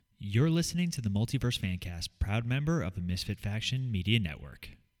You're listening to the Multiverse Fancast, proud member of the Misfit Faction Media Network.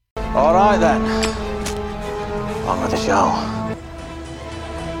 All right then, on with the show.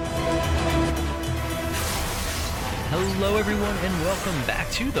 Hello everyone and welcome back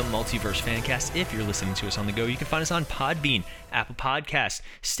to the Multiverse Fancast. If you're listening to us on the go, you can find us on Podbean, Apple Podcasts,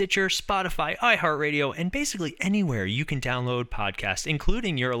 Stitcher, Spotify, iHeartRadio, and basically anywhere you can download podcasts,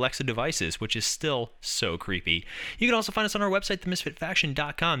 including your Alexa devices, which is still so creepy. You can also find us on our website,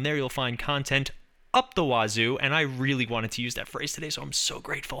 themisfitfaction.com. There you'll find content up the wazoo, and I really wanted to use that phrase today, so I'm so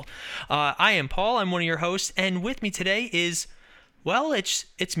grateful. I am Paul, I'm one of your hosts, and with me today is, well,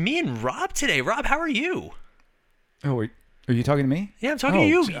 it's me and Rob today. Rob, how are you? Oh, are you talking to me? Yeah, I'm talking to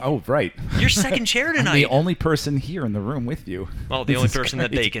you. Oh, right. You're second chair tonight. I'm the only person here in the room with you. Well, the only person that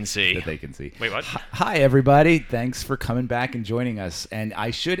they can see. That they can see. Wait, what? Hi, everybody. Thanks for coming back and joining us. And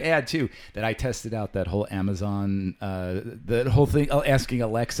I should add, too, that I tested out that whole Amazon, the whole thing, asking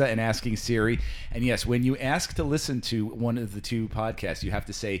Alexa and asking Siri. And yes, when you ask to listen to one of the two podcasts, you have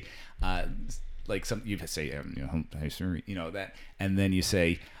to say, you say, hi, Siri, that. And then you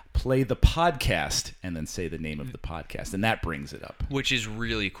say, play the podcast, and then say the name of the podcast, and that brings it up. Which is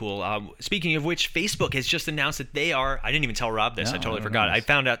really cool. Speaking of which, Facebook has just announced that they are, I didn't even tell Rob this, I totally forgot. I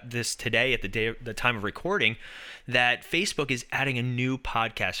found out this today at the time of recording, that Facebook is adding a new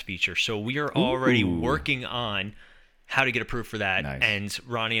podcast feature. So we are already working on how to get approved for that. Nice. And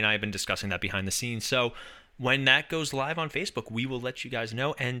Ronnie and I have been discussing that behind the scenes. So when that goes live on Facebook, we will let you guys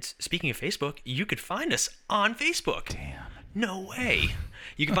know. And speaking of Facebook, you could find us on Facebook. Damn. No way.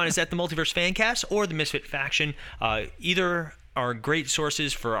 You can find us at the Multiverse Fancast or the Misfit Faction. Either are great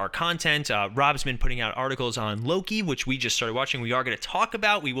sources for our content. Rob's been putting out articles on Loki, which we just started watching. We are going to talk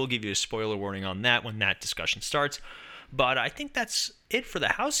about. We will give you a spoiler warning on that when that discussion starts. But I think that's it for the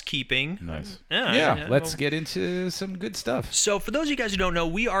housekeeping. Nice. Yeah, let's get into some good stuff. So for those of you guys who don't know,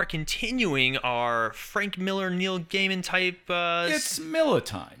 we are continuing our Frank Miller, Neil Gaiman type... It's Miller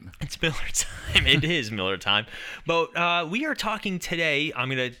time. It's Miller time. It is Miller time. But we are talking today, I'm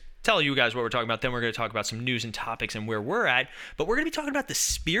going to tell you guys what we're talking about, then we're going to talk about some news and topics and where we're at. But we're going to be talking about The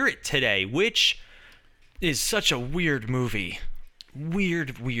Spirit today, which is such a weird movie.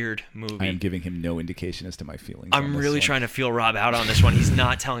 Weird movie. I am giving him no indication as to my feelings. I'm really trying to feel Rob out on this one. He's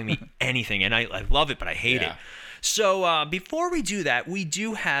not telling me anything, and I love it, but I hate it. So before we do that, we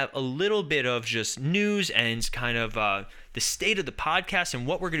do have a little bit of just news and kind of the state of the podcast and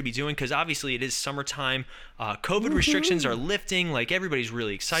what we're going to be doing, because obviously it is summertime. COVID restrictions are lifting. Like, everybody's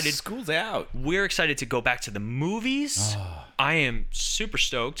really excited. School's out. We're excited to go back to the movies. I am super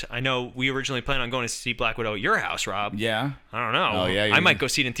stoked. I know we originally planned on going to see Black Widow at your house, Rob. Yeah. I don't know. Oh, yeah. I might go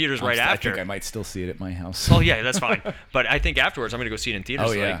see it in theaters right after. I think I might still see it at my house. Oh, yeah, that's fine. But I think afterwards I'm going to go see it in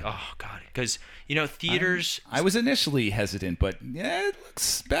theaters. Oh, yeah. Like, oh, God. Because, theaters... I was initially hesitant, but yeah, it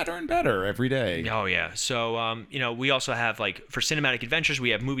looks better and better every day. Oh, yeah. So, we also have, like, for cinematic adventures,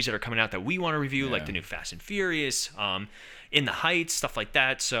 we have movies that are coming out that we want to review, like the new Fast and Furious, In the Heights, stuff like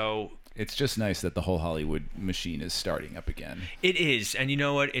that. So... It's just nice that the whole Hollywood machine is starting up again. It is. And you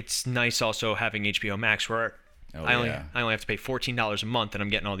know what? It's nice also having HBO Max, where I only have to pay $14 a month and I'm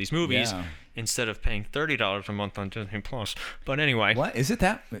getting all these movies instead of paying $30 a month on Disney Plus. But anyway. What? Is it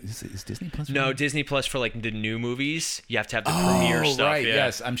that? Is Disney Plus? No, Disney Plus for like the new movies. You have to have the premiere stuff. Right. Yeah.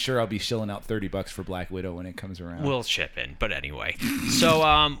 Yes. I'm sure I'll be shilling out $30 for Black Widow when it comes around. We'll chip in. But anyway.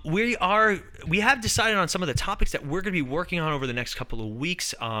 So we have decided on some of the topics that we're going to be working on over the next couple of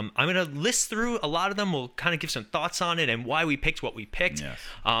weeks. I'm going to list through a lot of them. We'll kind of give some thoughts on it and why we picked what we picked. Yes.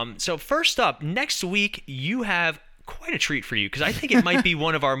 So first up, next week, you have quite a treat for you, because I think it might be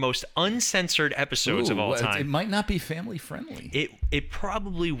one of our most uncensored episodes of all time. It might not be family friendly. It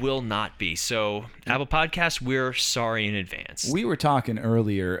probably will not be. So Apple Podcasts, we're sorry in advance. We were talking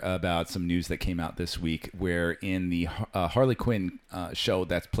earlier about some news that came out this week, where in the Harley Quinn show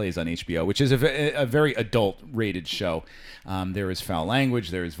that plays on HBO, which is a very adult rated show, there is foul language,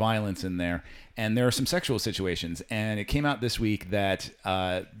 there is violence in there, and there are some sexual situations. And it came out this week that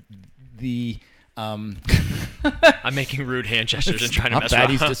I'm making rude hand gestures and trying to mess around.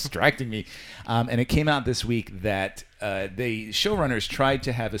 He's distracting me. And it came out this week that the showrunners tried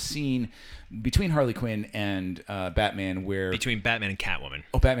to have a scene between Harley Quinn and Batman where... Between Batman and Catwoman.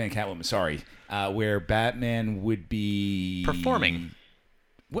 Oh, Batman and Catwoman, sorry. Where Batman would be... Performing.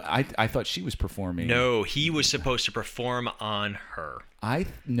 Well, I thought she was performing. No, he was supposed to perform on her.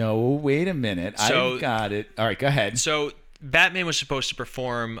 No, wait a minute. I got it. All right, go ahead. So Batman was supposed to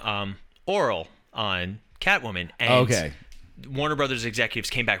perform oral on Catwoman, and Warner Brothers executives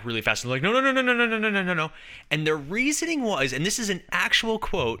came back really fast and were like, no. And their reasoning was, and this is an actual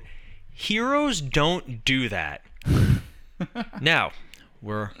quote, heroes don't do that. Now,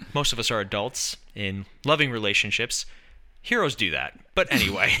 most of us are adults in loving relationships. Heroes do that. But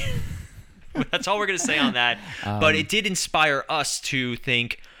anyway, that's all we're going to say on that. But it did inspire us to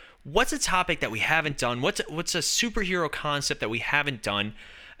think, what's a topic that we haven't done? What's a superhero concept that we haven't done?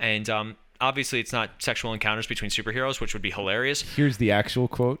 And obviously, it's not sexual encounters between superheroes, which would be hilarious. Here's the actual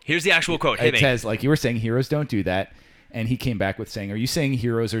quote. Hey, it says, like you were saying, heroes don't do that. And he came back with saying, are you saying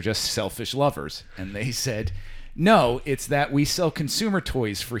heroes are just selfish lovers? And they said, no, it's that we sell consumer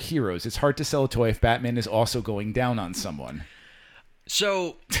toys for heroes. It's hard to sell a toy if Batman is also going down on someone.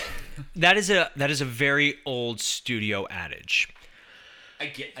 So that is a very old studio adage. I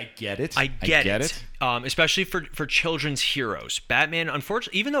get it. I get it. Especially for children's heroes. Batman,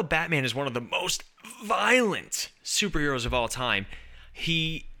 unfortunately, even though Batman is one of the most violent superheroes of all time,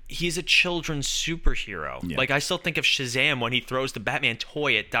 he's a children's superhero. Yeah. Like, I still think of Shazam when he throws the Batman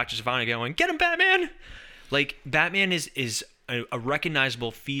toy at Dr. Sivana going, "Get him, Batman!" Like, Batman is a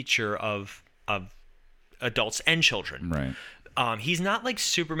recognizable feature of adults and children. Right. He's not like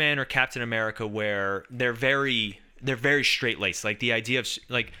Superman or Captain America where they're very straight-laced. Like, the idea of,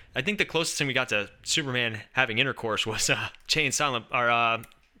 like, I think the closest thing we got to Superman having intercourse was Jay and Silent, or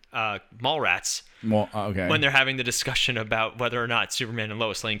Mallrats. Okay. When they're having the discussion about whether or not Superman and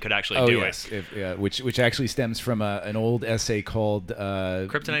Lois Lane could actually do it. Which actually stems from an old essay called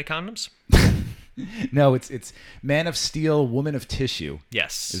Kryptonite Condoms? No, it's Man of Steel, Woman of Tissue.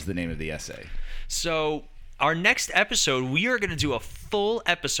 Yes. Is the name of the essay. So our next episode, we are going to do a full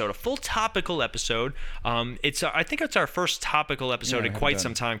topical episode. I think it's our first topical episode in quite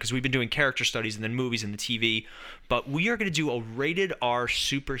some time, because we've been doing character studies and then movies and the TV. But we are going to do a rated R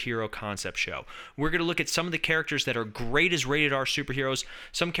superhero concept show. We're going to look at some of the characters that are great as rated R superheroes,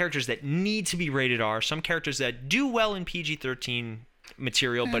 some characters that need to be rated R, some characters that do well in PG-13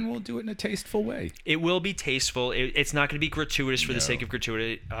 material, but we'll do it in a tasteful way. It will be tasteful. It's not going to be gratuitous for the sake of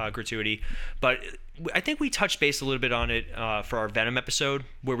gratuity. But I think we touched base a little bit on it for our Venom episode,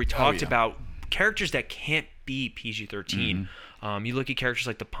 where we talked about characters that can't be PG-13. You look at characters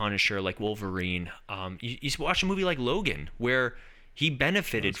like the Punisher, like Wolverine. You watch a movie like Logan, where he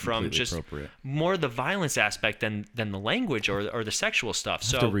benefited from just more the violence aspect than the language or the sexual stuff.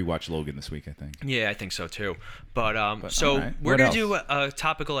 So I have to rewatch Logan this week, I think. Yeah, I think so too. But so right. We're going to do a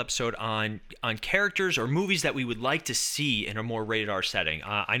topical episode on characters or movies that we would like to see in a more rated R setting.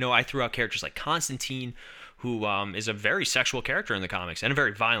 I know I threw out characters like Constantine, who is a very sexual character in the comics and a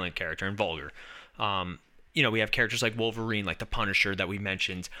very violent character and vulgar. We have characters like Wolverine, like the Punisher that we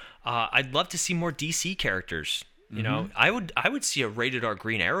mentioned. I'd love to see more DC characters. You know, I would see a rated R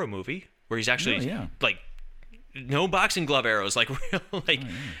Green Arrow movie where he's actually like no boxing glove arrows, like real, like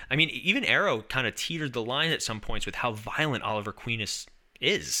I mean, even Arrow kind of teetered the line at some points with how violent Oliver Queen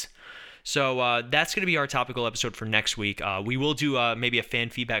is. So that's going to be our topical episode for next week. We will do maybe a fan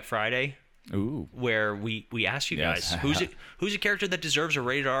feedback Friday. Ooh. Where we ask you guys who's a character that deserves a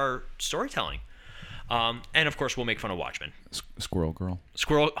rated R storytelling. And of course we'll make fun of Watchmen. Squirrel Girl.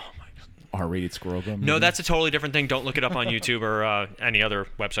 Oh my. R-rated Squirrel Girl movie? No, that's a totally different thing. Don't look it up on YouTube or any other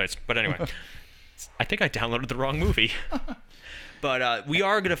websites. But anyway, I think I downloaded the wrong movie. But we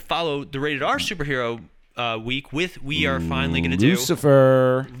are going to follow the rated R superhero week with we are finally going to do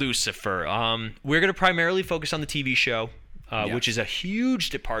Lucifer. We're going to primarily focus on the TV show, which is a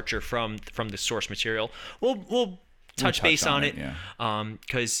huge departure from the source material. We'll touch base on it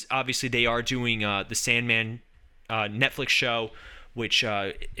because obviously they are doing the Sandman Netflix show, which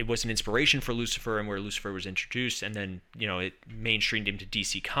it was an inspiration for Lucifer and where Lucifer was introduced, and then it mainstreamed into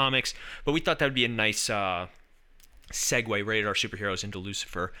DC Comics. But we thought that would be a nice segue, rated R superheroes into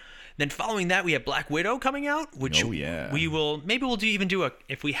Lucifer. Then following that, we have Black Widow coming out, which we will do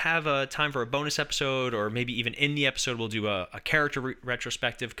if we have a time for a bonus episode, or maybe even in the episode we'll do a character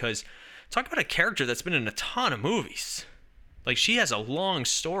retrospective, because talk about a character that's been in a ton of movies. Like, she has a long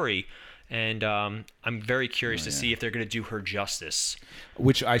story. And I'm very curious to see if they're going to do her justice.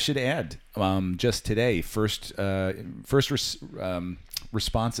 Which I should add, just today, first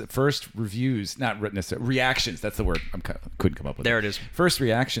reviews, not necessarily reactions. That's the word couldn't come up with. There it is. First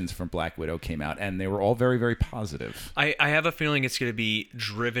reactions from Black Widow came out, and they were all very, very positive. I have a feeling it's going to be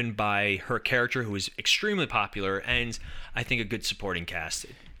driven by her character, who is extremely popular, and I think a good supporting cast.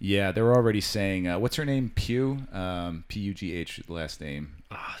 Yeah, they were already saying, what's her name? Pugh? P-U-G-H, the last name.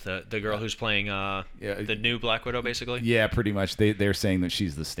 The girl who's playing the new Black Widow, basically? Yeah, pretty much. They're saying that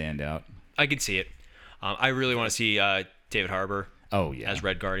she's the standout. I could see it. I really want to see David Harbour as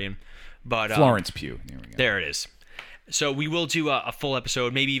Red Guardian. But Florence Pugh. There we go. There it is. So we will do a full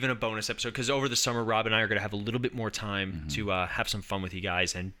episode, maybe even a bonus episode, because over the summer, Rob and I are going to have a little bit more time to have some fun with you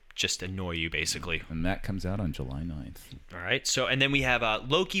guys and just annoy you, basically. And that comes out on July 9th. All right. So, and then we have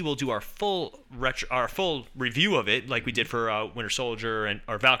Loki. We'll do our full review of it, like we did for Winter Soldier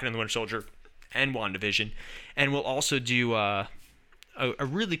or Falcon and the Winter Soldier and WandaVision, and we'll also do a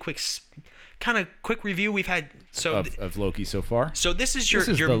really quick review we've had of Loki so far. So this is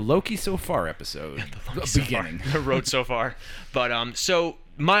the Loki so far episode. Beginning. The road so far. But so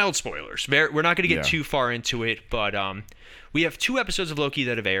mild spoilers. We're not going to get too far into it, but we have 2 episodes of Loki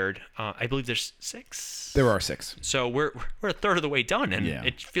that have aired. I believe there's 6. There are 6. So we're a third of the way done, and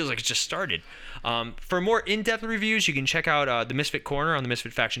it feels like it just started. For more in-depth reviews, you can check out the Misfit Corner on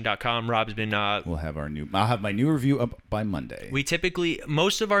themisfitfaction.com. Rob's been. I'll have my new review up by Monday.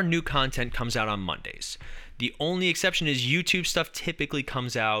 Most of our new content comes out on Mondays. The only exception is YouTube stuff typically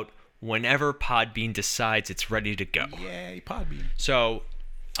comes out whenever Podbean decides it's ready to go. Yay, Podbean. So.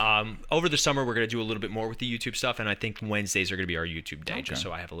 Over the summer, we're going to do a little bit more with the YouTube stuff, and I think Wednesdays are going to be our YouTube day, just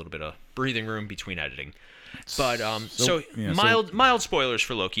so I have a little bit of breathing room between editing. But mild spoilers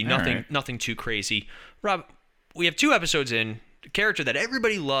for Loki. Nothing too crazy. Rob, we have 2 episodes in. A character that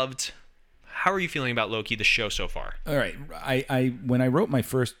everybody loved. How are you feeling about Loki, the show so far? All right. I when I wrote my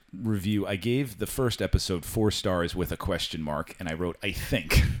first review, I gave the first episode 4 stars with a question mark, and I wrote, I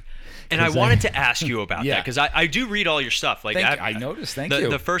think. And I wanted to ask you about that, because I do read all your stuff. Like I noticed. Thank you.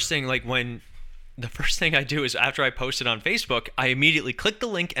 The first thing, the first thing I do is after I post it on Facebook, I immediately click the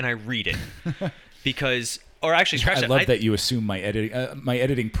link and I read it, I love that you assume my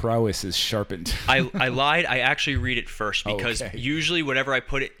editing prowess is sharpened. I lied. I actually read it first because usually whatever I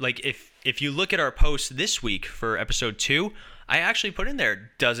put it, like if you look at our post this week for episode 2. I actually put in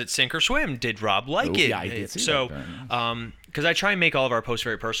there, does it sink or swim? Did Rob like it? Yeah, I did see so, that. Because I try and make all of our posts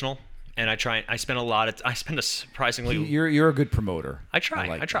very personal. And I spend a surprisingly. You're a good promoter. I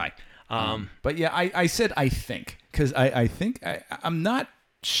try. But yeah, I said I think because I think I'm not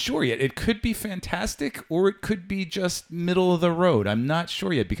sure yet. It could be fantastic or it could be just middle of the road. I'm not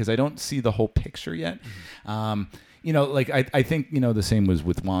sure yet because I don't see the whole picture yet. I think the same was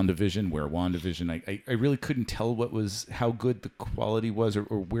with WandaVision, where WandaVision I really couldn't tell how good the quality was or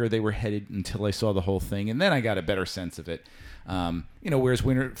where they were headed until I saw the whole thing, and then I got a better sense of it. Whereas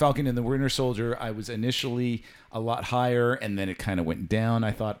Falcon and the Winter Soldier, I was initially a lot higher, and then it kind of went down,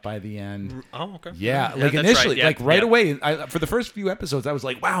 I thought, by the end. Oh, okay. Yeah, initially, right away, for the first few episodes, I was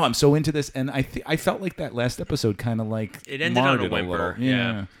like, wow, I'm so into this, and I felt like that last episode kind of like it ended on a whimper. Little.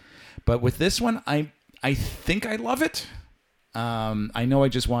 Yeah. But with this one, I think I love it. I know I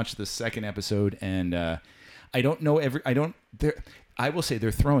just watched the second episode, and I don't know I will say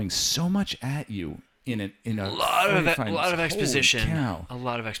they're throwing so much at you in a lot of exposition. A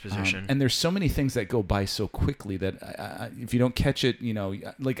lot of exposition. And there's so many things that go by so quickly that if you don't catch it,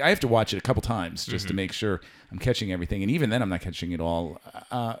 I have to watch it a couple times just to make sure I'm catching everything. And even then, I'm not catching it all.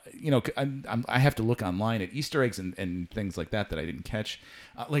 I have to look online at Easter eggs and things like that I didn't catch.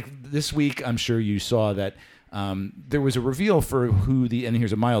 Like this week, I'm sure you saw that there was a reveal for and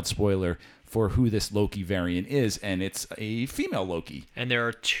here's a mild spoiler, for who this Loki variant is, and it's a female Loki. And there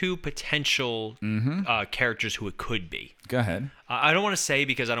are 2 potential characters who it could be. Go ahead. I don't want to say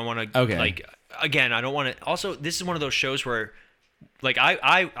because I don't want to. Okay. I don't want to. Also, this is one of those shows where,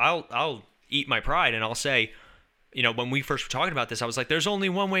 I'll eat my pride and I'll say, when we first were talking about this, I was like, there's only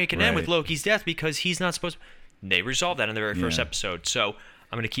one way it can end with Loki's death because he's not supposed. They resolved that in the very first episode, so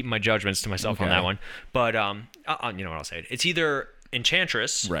I'm going to keep my judgments to myself on that one. But you know what I'll say? It's either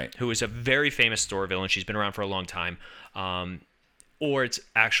Enchantress, who is a very famous Thor villain. She's been around for a long time. Or it's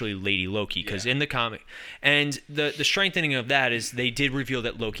actually Lady Loki, because in the comic, and the strengthening of that is they did reveal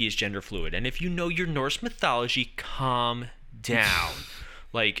that Loki is gender fluid. And if you know your Norse mythology, calm down.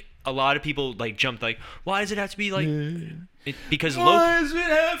 A lot of people jumped why does it have to be because Loki? Why does it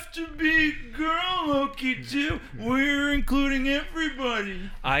have to be girl Loki too? We're including everybody.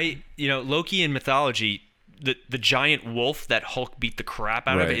 Loki in mythology. The giant wolf that Hulk beat the crap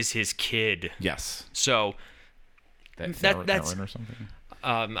out of is his kid. Yes. So that's or something.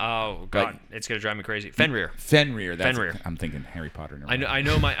 Oh god, it's gonna drive me crazy. Fenrir. Fenrir. I'm thinking Harry Potter. I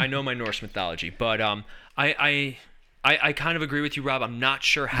know my Norse mythology, but I kind of agree with you, Rob. I'm not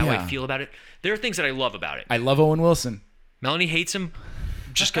sure how I feel about it. There are things that I love about it. I love Owen Wilson. Melanie hates him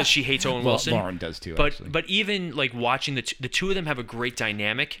just because she hates Owen Wilson. Lauren does too. But even watching the 2 of them have a great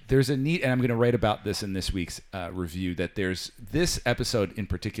dynamic. There's a neat, and I'm going to write about this in this week's review. That this episode in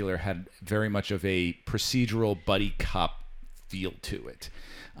particular had very much of a procedural buddy cop feel to it.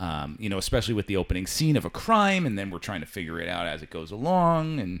 Especially with the opening scene of a crime, and then we're trying to figure it out as it goes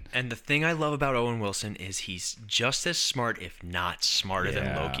along. And the thing I love about Owen Wilson is he's just as smart, if not smarter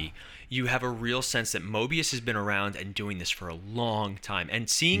than Loki. You have a real sense that Mobius has been around and doing this for a long time. And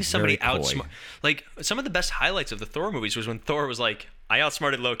seeing He's somebody very coy. outsmart... Like, some of the best highlights of the Thor movies was when Thor was like, I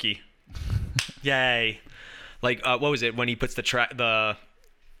outsmarted Loki. Yay. Like, what was it? When he puts the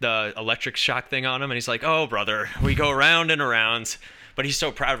electric shock thing on him, and he's like, oh, brother, we go around and around. But he's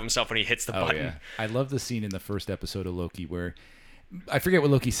so proud of himself when he hits the button. Yeah. I love the scene in the first episode of Loki where I forget what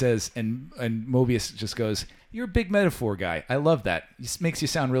Loki says, and Mobius just goes, "You're a big metaphor guy. I love that. It makes you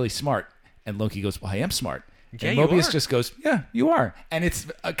sound really smart." And Loki goes, "Well, I am smart." Yeah, and you Mobius are. just goes, "Yeah, you are." And it's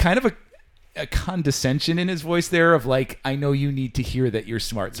a kind of a condescension in his voice there of like, "I know you need to hear that you're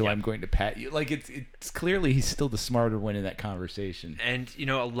smart, so I'm going to pat you." Like it's clearly he's still the smarter one in that conversation. And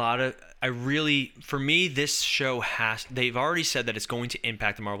for me, this show they've already said that it's going to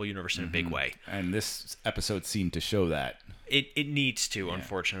impact the Marvel Universe in a big way. And this episode seemed to show that. It needs to,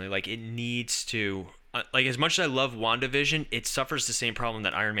 unfortunately. Like, it needs to. Like, as much as I love WandaVision, it suffers the same problem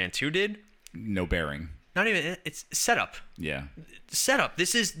that Iron Man 2 did. No bearing. Not even, it's setup. Yeah. Setup.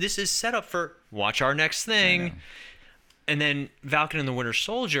 This is setup for watch our next thing. And then Falcon and the Winter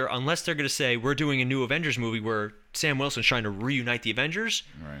Soldier, unless they're going to say, we're doing a new Avengers movie where Sam Wilson's trying to reunite the Avengers.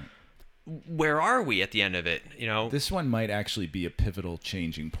 Right. Where are we at the end of it? This one might actually be a pivotal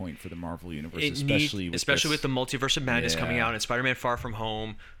changing point for the Marvel Universe, especially with the Multiverse of Madness coming out and Spider-Man Far From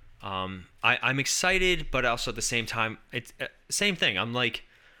Home. I'm excited, but also at the same time, it's same thing. I'm like,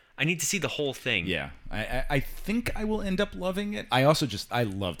 I need to see the whole thing. Yeah, I think I will end up loving it. I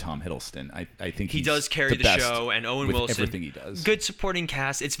love Tom Hiddleston. I think he does carry the best show, and Owen with Wilson, everything he does. Good supporting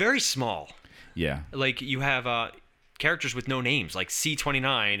cast. It's very small. Yeah, like you have characters with no names, like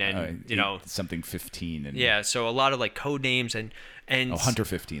C-29 and something 15 and so a lot of like code names and Hunter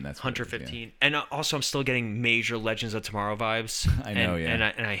 15. That's Hunter 15, and also I'm still getting major Legends of Tomorrow vibes. I know, and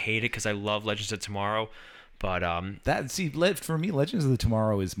I hate it because I love Legends of Tomorrow. But for me, Legends of the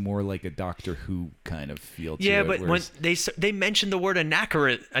Tomorrow is more like a Doctor Who kind of feel to it. Yeah, but when they mentioned the word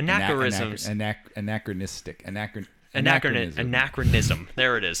anachronisms, anachronism.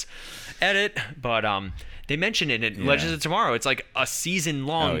 There it is. Edit. But they mentioned it in Legends of Tomorrow. It's like a season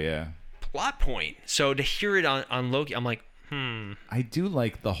long plot point. So to hear it on Loki, I'm like, I do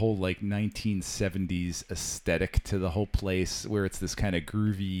like the whole like 1970s aesthetic to the whole place, where it's this kind of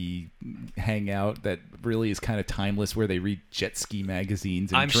groovy hangout that really is kind of timeless, where they read jet ski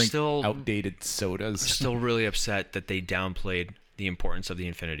magazines and drink outdated sodas. I'm still really upset that they downplayed the importance of the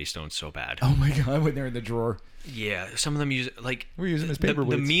Infinity Stones so bad. Oh my god, when they're in the drawer. Yeah, some of them we're using them as paperweights.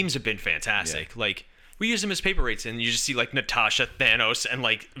 The memes have been fantastic. Yeah. Like, we use them as paperweights, and you just see like Natasha, Thanos, and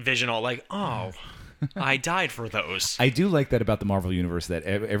like Vision all like, oh. I died for those. I do like that about the Marvel Universe, that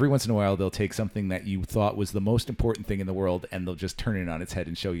every once in a while they'll take something that you thought was the most important thing in the world and they'll just turn it on its head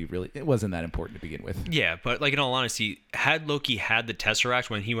and show you really it wasn't that important to begin with. Yeah, but like in all honesty, had Loki had the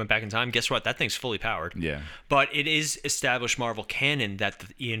Tesseract when he went back in time, guess what? That thing's fully powered. Yeah. But it is established Marvel canon that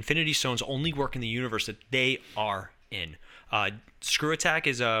the Infinity Stones only work in the universe that they are in. Screw Attack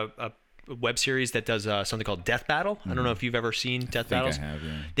is a web series that does something called Death Battle. I don't know if you've ever seen Death Battles. I have,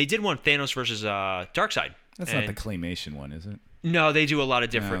 yeah. They did one, Thanos versus Darkseid. That's not the claymation one, is it? No, they do a lot of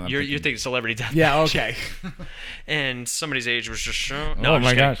different. You're thinking Celebrity Death. Yeah, okay. And Somebody's Age was just no. Oh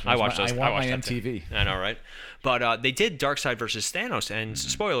my gosh! I watched those. I watched that MTV. I know, right? But they did Darkseid versus Thanos, and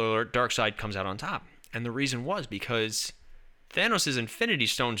spoiler alert, Darkseid comes out on top. And the reason was because Thanos' Infinity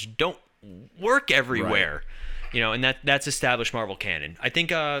Stones don't work everywhere. Right. And that's established Marvel canon. I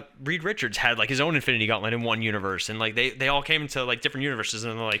think Reed Richards had like his own Infinity Gauntlet in one universe, and like they all came into like different universes,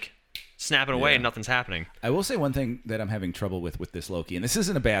 and they're like snapping away and nothing's happening. I will say one thing that I'm having trouble with this Loki, and this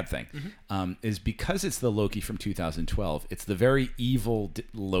isn't a bad thing, is because it's the Loki from 2012. It's the very evil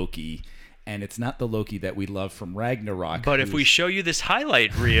Loki, and it's not the Loki that we love from Ragnarok. But if we show you this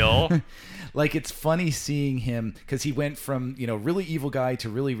highlight reel, like it's funny seeing him because he went from really evil guy to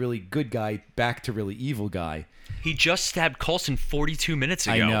really really good guy back to really evil guy. He just stabbed Coulson 42 minutes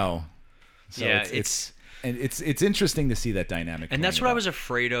ago. I know. So yeah, it's interesting to see that dynamic. And that's what I was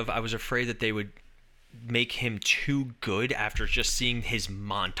afraid of. I was afraid that they would make him too good after just seeing his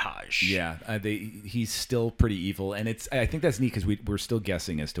montage. Yeah, he's still pretty evil, and I think that's neat because we're still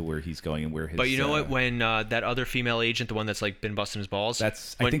guessing as to where he's going and where his. But you know what? When that other female agent, the one that's like been busting his balls, I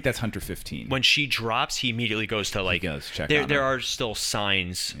think that's Hunter 15. When she drops, he immediately goes to like. He goes check. There are still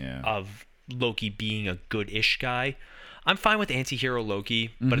signs of Loki being a good-ish guy. I'm fine with anti-hero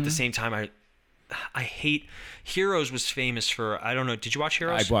Loki, but at the same time, I hate Heroes was famous for, I don't know, did you watch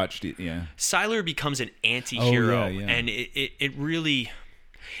Heroes? I watched it, yeah. Sylar becomes an anti-hero, yeah. and it really,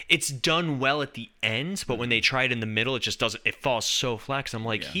 It's done well at the end, but when they try it in the middle, it just doesn't. It falls so flat. 'Cause I'm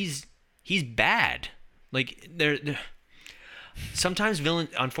like, he's bad. Like they're sometimes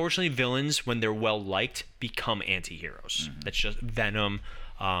unfortunately villains, when they're well liked, become anti-heroes. That's just Venom,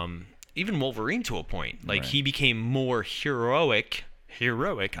 even Wolverine to a point. Like he became more heroic,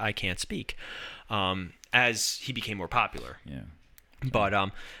 I can't speak, as he became more popular. Yeah.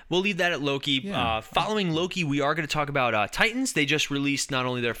 But we'll leave that at Loki. Yeah. Following Loki, we are going to talk about Titans. They just released not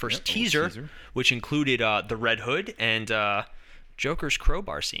only their first teaser, which included the Red Hood and Joker's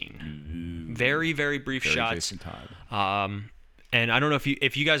crowbar scene. Very, very brief shots. Jason Todd. And I don't know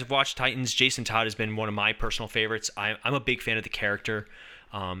if you guys have watched Titans. Jason Todd has been one of my personal favorites. I'm a big fan of the character,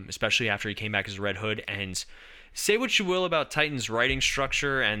 especially after he came back as Red Hood. And say what you will about Titans' writing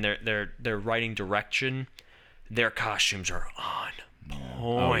structure and their writing direction, their costumes are on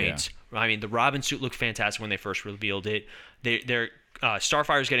point. I mean, the Robin suit looked fantastic when they first revealed it.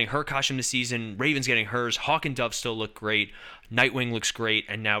 Starfire's getting her costume this season. Raven's getting hers. Hawk and Dove still look great. Nightwing looks great,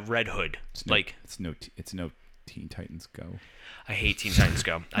 and now Red Hood. It's no Teen Titans Go. I hate Teen Titans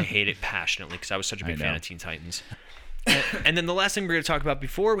Go. I hate it passionately because I was such a big fan of Teen Titans. And then the last thing we're going to talk about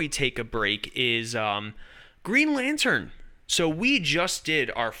before we take a break is Green Lantern. So we just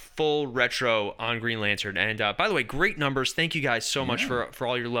did our full retro on Green Lantern. And by the way, great numbers. Thank you guys so much for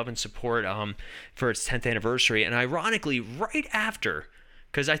all your love and support for its 10th anniversary. And ironically, right after,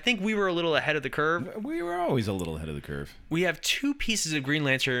 because I think we were a little ahead of the curve. We were always a little ahead of the curve. We have 2 pieces of Green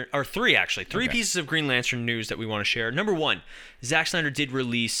Lantern, or 3 actually. 3 pieces of Green Lantern news that we want to share. Number 1, Zack Snyder did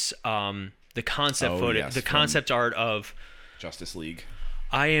release the concept footage, the concept art of Justice League.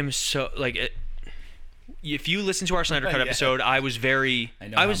 I am so if you listen to our Snyder Cut episode, I was very.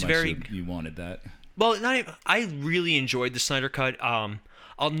 I was very. You wanted that. Well, I really enjoyed the Snyder Cut.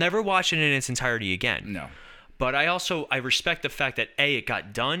 I'll never watch it in its entirety again. No. But I respect the fact that A, it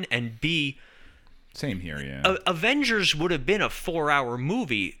got done, and B, same here, yeah. Avengers would have been a 4-hour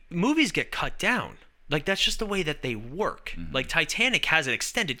movie. Movies get cut down. Like, that's just the way that they work. Like, Titanic has an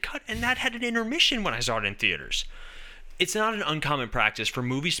extended cut, and that had an intermission when I saw it in theaters. It's not an uncommon practice for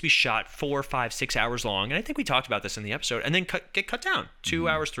movies to be shot 4, 5, 6 hours long, and I think we talked about this in the episode, and then get cut down. 2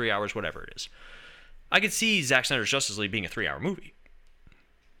 hours, 3 hours, whatever it is. I could see Zack Snyder's Justice League being a 3-hour movie.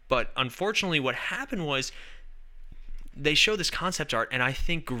 But unfortunately, what happened was they showed this concept art, and I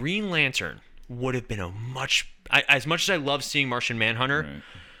think Green Lantern would have been as much as I love seeing Martian Manhunter. Right.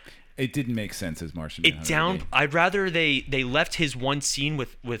 It didn't make sense as Martian Manhunter. I'd rather they left his one scene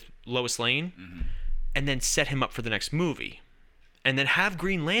with Lois Lane and then set him up for the next movie. And then have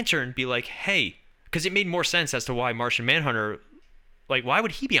Green Lantern be like, hey, because it made more sense as to why Martian Manhunter, like, why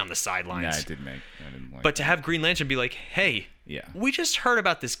would he be on the sidelines? Yeah, I didn't like But to have Green Lantern be like, hey, we just heard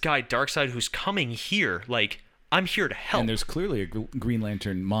about this guy, Darkseid, who's coming here. Like, I'm here to help. And there's clearly a Green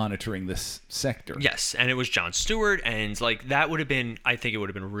Lantern monitoring this sector. Yes, and it was Jon Stewart, and like that would have been, I think it would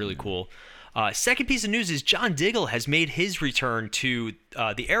have been really cool. Second piece of news is John Diggle has made his return to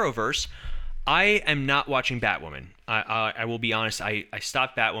the Arrowverse. I am not watching Batwoman. I will be honest. I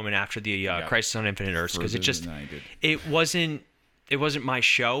stopped Batwoman after the Crisis on Infinite Earths because it wasn't my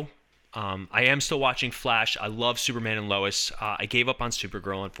show. I am still watching Flash. I love Superman and Lois. I gave up on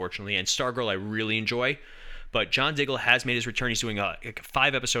Supergirl, unfortunately, and Stargirl I really enjoy. But John Diggle has made his return. He's doing a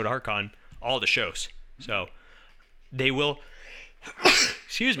 5-episode arc on all the shows. So they will...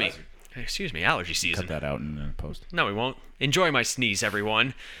 Excuse me, allergy season. Cut that out in the post. No, we won't. Enjoy my sneeze,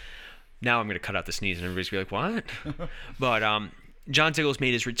 everyone. Now I'm going to cut out the sneeze, and everybody's going to be like, what? But John Diggle's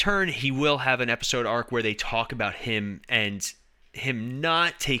made his return. He will have an episode arc where they talk about him and him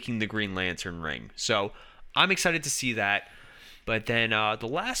not taking the Green Lantern ring. So I'm excited to see that. But then the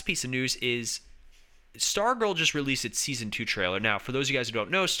last piece of news is... Stargirl just released its Season 2 trailer. Now, for those of you guys who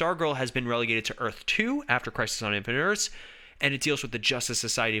don't know, Stargirl has been relegated to Earth 2 after Crisis on Infinite Earths, and it deals with the Justice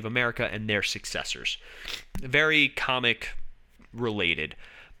Society of America and their successors. Very comic-related.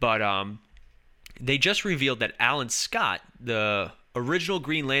 But they just revealed that Alan Scott, the original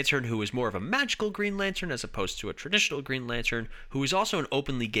Green Lantern, who was more of a magical Green Lantern as opposed to a traditional Green Lantern, who was also an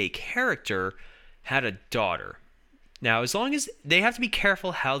openly gay character, had a daughter. Now, as long as they have to be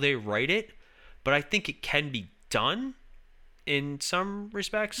careful how they write it, but I think it can be done in some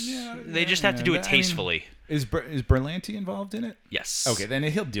respects. They just have to do it tastefully. Is Berlanti involved in it? Yes. Okay, then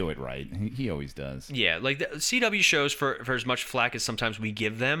he'll do it right. He always does. Yeah, like the CW shows, for as much flack as sometimes we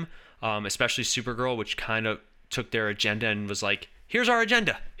give them, especially Supergirl, which kind of took their agenda and was like, here's our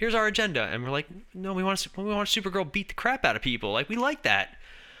agenda. And we're like, no, we want Supergirl beat the crap out of people. Like, we like that.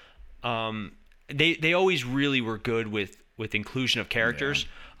 They always really were good with inclusion of characters.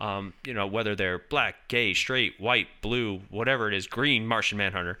 Whether they're black, gay, straight, white, blue, whatever it is, green, Martian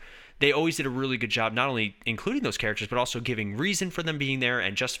Manhunter. They always did a really good job, not only including those characters, but also giving reason for them being there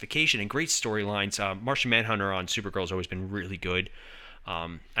and justification and great storylines. Martian Manhunter on Supergirl has always been really good.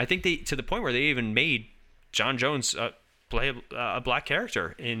 I think to the point where they even made John Jones play a black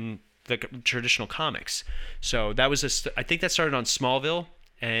character in the traditional comics. So that was I think that started on Smallville,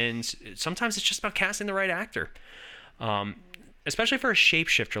 and sometimes it's just about casting the right actor. Especially for a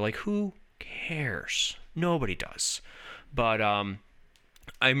shapeshifter. Like, who cares? Nobody does. But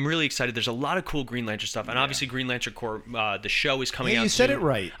I'm really excited. There's a lot of cool Green Lantern stuff. And obviously Green Lantern Corps, the show is coming out you said soon. it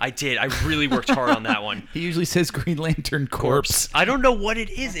right. I did. I really worked hard on that one. He usually says Green Lantern Corpse. I don't know what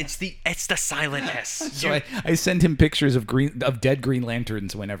it is. It's the silent S. So I send him pictures of dead Green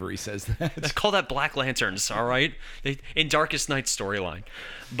Lanterns whenever he says that. I call that Black Lanterns, all right? In Darkest Night storyline.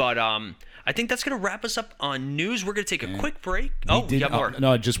 But I think that's going to wrap us up on news. We're going to take a quick break. You got more.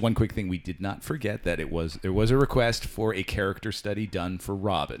 No, just one quick thing. We did not forget that there was a request for a character study done for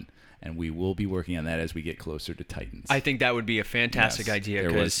Robin, and we will be working on that as we get closer to Titans. I think that would be a fantastic idea.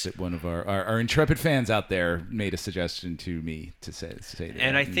 There was one of our intrepid fans out there made a suggestion to me to say that.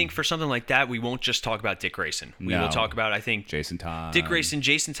 And I think for something like that, we won't just talk about Dick Grayson. We will talk about, I think, Jason Todd, Dick Grayson,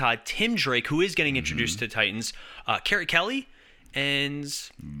 Jason Todd, Tim Drake, who is getting introduced to Titans, Carrie Kelly. And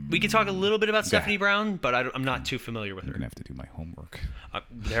we can talk a little bit about Stephanie Brown, but I'm not too familiar with her. I'm going to have to do my homework.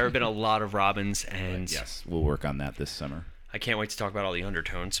 There have been a lot of Robins, and yes, we'll work on that this summer. I can't wait to talk about all the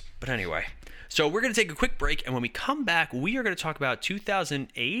undertones. But anyway, so we're going to take a quick break, and when we come back, we are going to talk about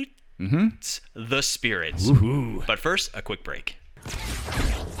 2008's The Spirits. Woohoo. But first, a quick break.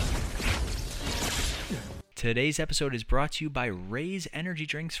 Today's episode is brought to you by Ray's Energy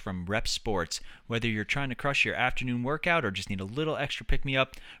Drinks from Rep Sports. Whether you're trying to crush your afternoon workout or just need a little extra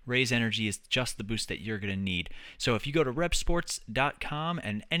pick-me-up, Ray's Energy is just the boost that you're going to need. So if you go to repsports.com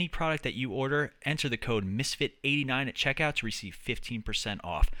and any product that you order, enter the code MISFIT89 at checkout to receive 15%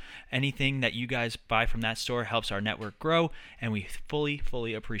 off. Anything that you guys buy from that store helps our network grow, and we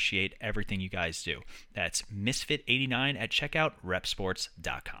fully appreciate everything you guys do. That's MISFIT89 at checkout,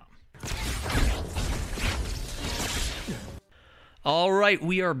 repsports.com. All right,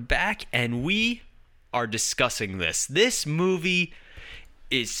 we are back, and we are discussing this. This movie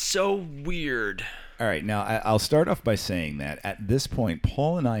is so weird. All right, now I'll start off by saying that at this point,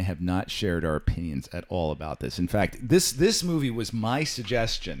 Paul and I have not shared our opinions at all about this. In fact, this movie was my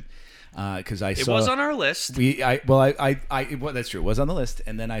suggestion because I saw it was on our list. Well, that's true. It was on the list,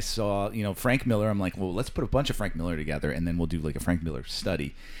 and then I saw Frank Miller. I'm like, well, let's put a bunch of Frank Miller together, and then we'll do like a Frank Miller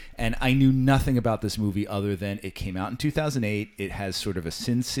study. And I knew nothing about this movie other than it came out in 2008. It has sort of a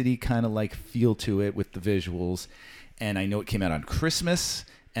Sin City kind of like feel to it with the visuals. And I know it came out on Christmas,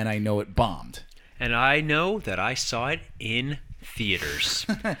 and I know it bombed. And I know that I saw it in theaters.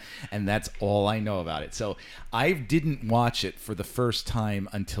 And that's all I know about it. So I didn't watch it for the first time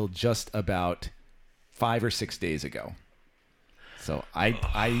until just about 5 or 6 days ago. So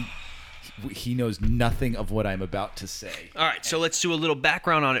he knows nothing of what I'm about to say. All right, so let's do a little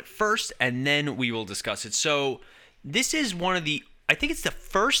background on it first, and then we will discuss it. So this is one of I think it's the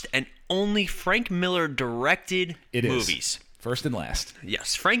first and only Frank Miller directed movies. First and last.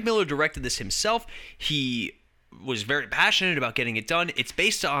 Yes, Frank Miller directed this himself. He was very passionate about getting it done. It's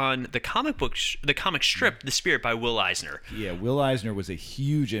based on the comic strip, The Spirit by Will Eisner. Yeah, Will Eisner was a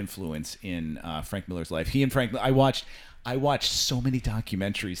huge influence in Frank Miller's life. I watched so many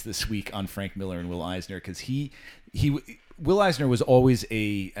documentaries this week on Frank Miller and Will Eisner because Will Eisner was always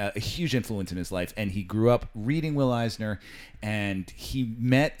a huge influence in his life, and he grew up reading Will Eisner, and he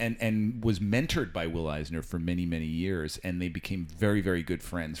met and was mentored by Will Eisner for many, many years, and they became very, very good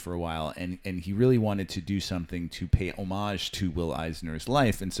friends for a while, and he really wanted to do something to pay homage to Will Eisner's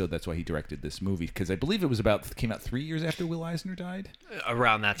life, and so that's why he directed this movie, because I believe it came out 3 years after Will Eisner died?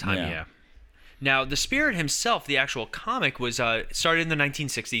 Around that time, yeah. Now, The Spirit himself, the actual comic, was started in the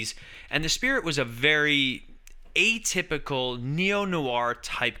 1960s, and The Spirit was a very atypical neo-noir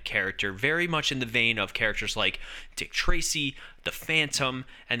type character, very much in the vein of characters like Dick Tracy, The Phantom,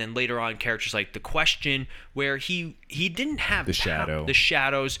 and then later on characters like The Question, where he didn't have The Shadow. The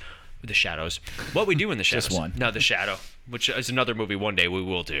Shadows. What We Do in the Shadows. Just one. No, The Shadow, which is another movie one day we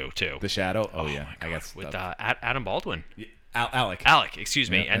will do too. The Shadow? Oh yeah. I guess with Adam Baldwin. Yeah. Alec,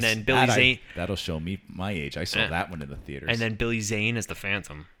 excuse me, yeah, and then Billy Zane. That'll show me my age. I saw that one in the theaters. And then Billy Zane as the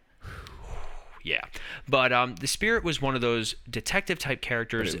Phantom. Yeah, but The Spirit was one of those detective type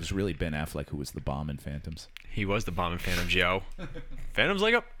characters. But it was really Ben Affleck who was the bomb in Phantoms. He was the bomb in Phantoms, yo. Phantoms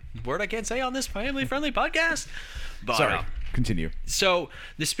like a word I can't say on this family-friendly podcast. But, sorry, continue. So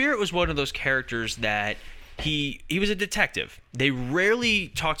The Spirit was one of those characters that he was a detective. They rarely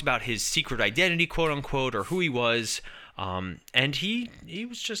talked about his secret identity, quote unquote, or who he was. And he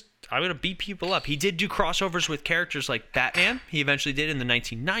was just, I'm going to beat people up. He did do crossovers with characters like Batman. He eventually did in the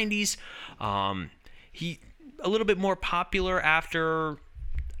 1990s. He a little bit more popular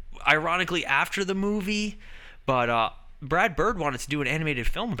ironically after the movie, but Brad Bird wanted to do an animated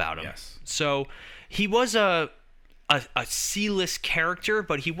film about him. Yes. So he was a C-list character,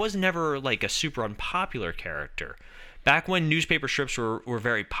 but he was never like a super unpopular character. Back when newspaper strips were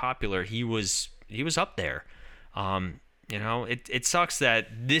very popular, he was up there. It sucks that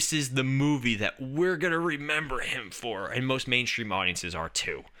this is the movie that we're going to remember him for, and most mainstream audiences are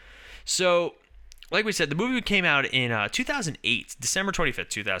too. So, like we said, the movie came out in 2008, December 25th,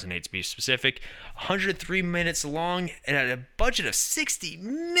 2008 to be specific, 103 minutes long, and had a budget of $60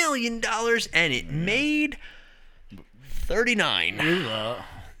 million, and it made 39.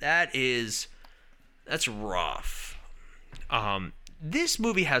 That's rough. This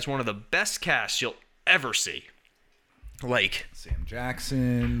movie has one of the best casts you'll ever see. Like Sam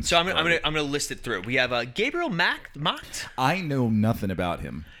Jackson. So I'm gonna list it through. We have Gabriel Macht. I know nothing about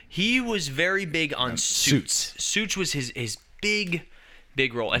him. He was very big on Suits. Suits was his big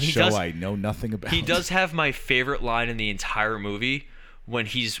role, and I know nothing about. He does have my favorite line in the entire movie when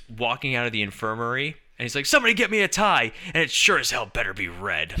he's walking out of the infirmary and he's like, "Somebody get me a tie," and it sure as hell better be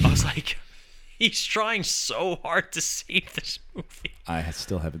red. I was like, he's trying so hard to save this movie. I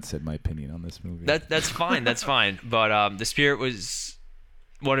still haven't said my opinion on this movie. That's fine. That's fine. But The Spirit was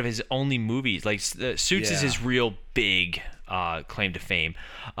one of his only movies. Like Suits is his real big claim to fame.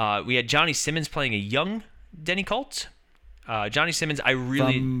 We had Johnny Simmons playing a young Denny Colt. Johnny Simmons,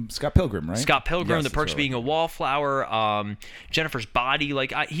 from Scott Pilgrim, right? Scott Pilgrim, yes, The Perks of Being a Wallflower. Jennifer's Body.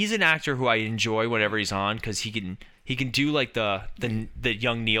 Like he's an actor who I enjoy whenever he's on because he can do like the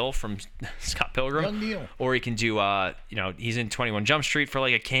young Neil from Scott Pilgrim. Young Neil. Or he can do he's in 21 Jump Street for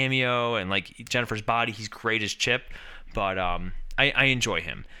like a cameo, and like Jennifer's Body, he's great as Chip. But I enjoy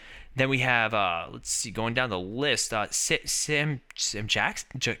him. Then we have let's see, going down the list, Sam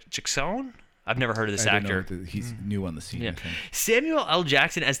Jackson. I've never heard of this actor. He's new on the scene. Yeah. Samuel L.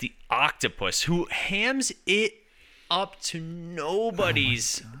 Jackson as the octopus, who hams it up to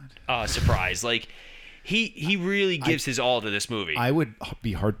nobody's surprise. Like he really gives his all to this movie. I would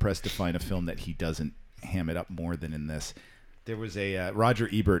be hard pressed to find a film that he doesn't ham it up more than in this. There was a Roger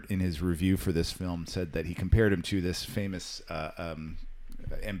Ebert in his review for this film said that he compared him to this famous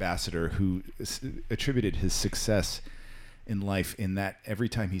ambassador who attributed his success in life in that every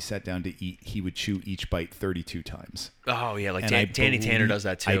time he sat down to eat, he would chew each bite 32 times. Oh, yeah, like Danny Tanner does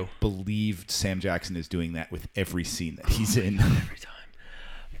that too. I believe Sam Jackson is doing that with every scene that he's in. Every time.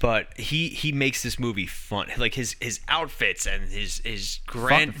 But he makes this movie fun. Like his outfits and his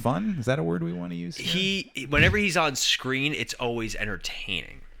grand... Fun? Is that a word we want to use here? Whenever he's on screen, it's always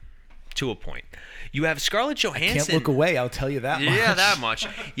entertaining to a point. You have Scarlett Johansson. Can't look away, I'll tell you that much. Yeah, that much.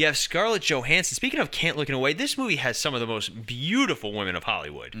 You have Scarlett Johansson. Speaking of can't looking away, this movie has some of the most beautiful women of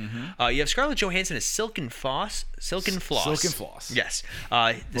Hollywood. Mm-hmm. You have Scarlett Johansson as Silken Floss. Silken Floss. Yes.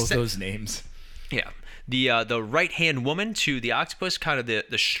 Both those names. Yeah. The right-hand woman to the octopus, kind of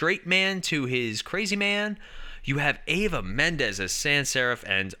the straight man to his crazy man. You have Eva Mendes as Sans Serif,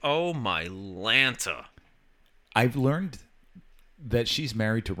 and oh my Lanta. I've learned that she's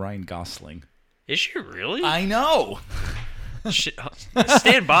married to Ryan Gosling. Is she really? I know.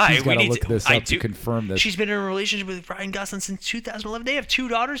 Stand by. He's got to look this up to confirm this. She's been in a relationship with Ryan Gosling since 2011. They have 2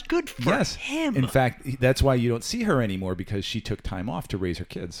 daughters. Good for him. In fact, that's why you don't see her anymore, because she took time off to raise her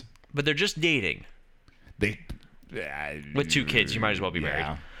kids. But they're just dating. With 2 kids, you might as well be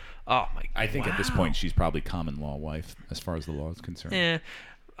married. Oh my! I think at this point she's probably common law wife as far as the law is concerned.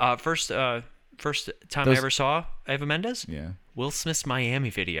 Yeah. First time I ever saw Eva Mendes. Yeah. Will Smith's Miami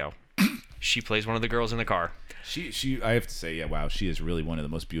video. She plays one of the girls in the car. She I have to say, yeah, wow, she is really one of the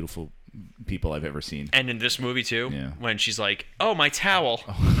most beautiful people I've ever seen. And in this movie too, yeah. When she's like, "Oh, my towel,"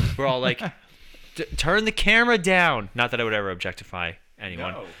 we're all like, "Turn the camera down." Not that I would ever objectify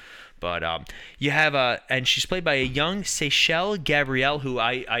anyone. No. But you have and she's played by a young Seychelle Gabrielle, who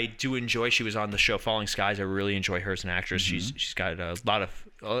I do enjoy. She was on the show Falling Skies. I really enjoy her as an actress. Mm-hmm. She's got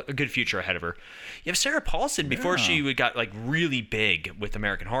a good future ahead of her. You have Sarah Paulson before she got like really big with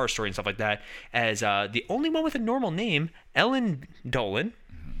American Horror Story and stuff like that as the only one with a normal name, Ellen Dolan,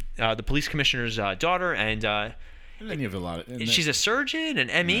 the police commissioner's daughter, and then you have a lot of. She's a surgeon,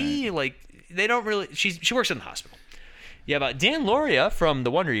 an ME. Right. Like they don't really. She works in the hospital. You have Dan Lauria from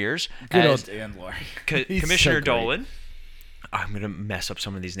The Wonder Years as old Dan Lauria. Commissioner so Dolan. I'm going to mess up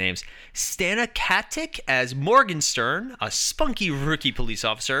some of these names. Stanakatic as Morgenstern, a spunky rookie police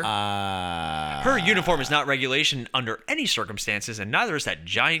officer. Her uniform is not regulation under any circumstances, and neither is that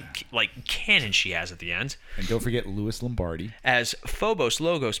giant cannon she has at the end. And don't forget Louis Lombardi. As Phobos,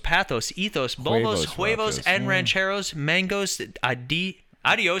 Logos, Pathos, Ethos, Bulbos, Huevos, and Rancheros, Mangos,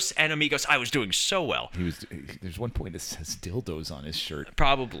 Adios, and Amigos. I was doing so well. There's one point that says dildos on his shirt.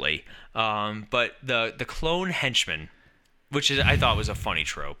 Probably. But the clone henchman, which I thought was a funny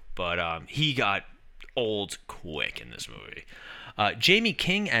trope, but he got old quick in this movie. Jamie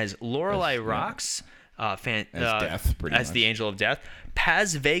King as Lorelei Rox, as Death, pretty as much. the Angel of Death.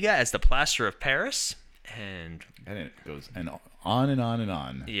 Paz Vega as the Plaster of Paris. And it goes and on and on and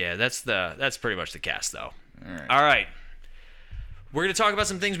on. Yeah, that's pretty much the cast, though. All right. We're going to talk about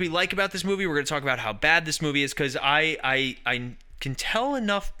some things we like about this movie. We're going to talk about how bad this movie is, because I can tell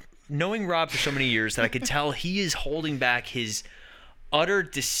enough, knowing Rob for so many years, that I could tell he is holding back his utter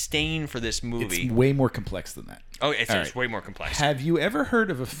disdain for this movie. It's way more complex than that. Oh, it's way more complex. Have you ever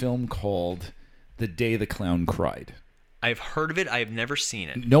heard of a film called The Day the Clown Cried? I've heard of it. I have never seen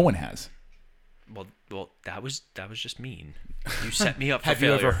it. No one has. Well, that was just mean. You set me up for Have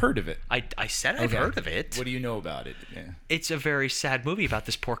failure. you ever heard of it? I said I've heard of it. What do you know about it? Yeah. It's a very sad movie about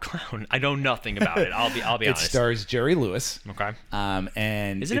this poor clown. I know nothing about it. I'll be honest. It stars Jerry Lewis. Okay.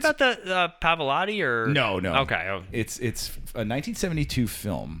 And is it about the Pavarotti or no? Okay. Oh. It's a 1972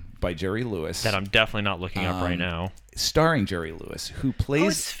 film by Jerry Lewis that I'm definitely not looking up right now. Starring Jerry Lewis, who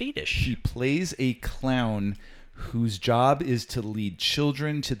plays it's Swedish. He plays a clown whose job is to lead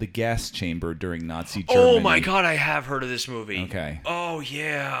children to the gas chamber during Nazi Germany. Oh my God, I have heard of this movie. Okay. Oh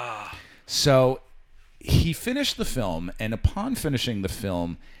yeah. So he finished the film, and upon finishing the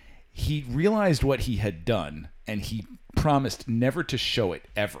film, he realized what he had done, and he promised never to show it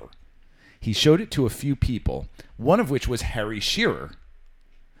ever. He showed it to a few people, one of which was Harry Shearer.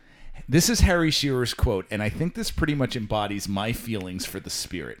 This is Harry Shearer's quote, and I think this pretty much embodies my feelings for The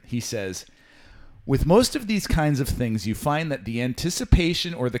Spirit. He says, "With most of these kinds of things, you find that the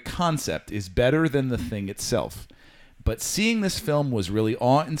anticipation or the concept is better than the thing itself. But seeing this film was really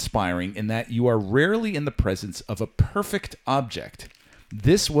awe-inspiring in that you are rarely in the presence of a perfect object.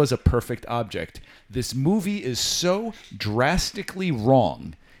 This was a perfect object. This movie is so drastically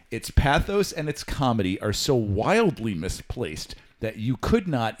wrong. Its pathos and its comedy are so wildly misplaced that you could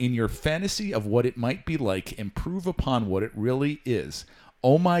not, in your fantasy of what it might be like, improve upon what it really is.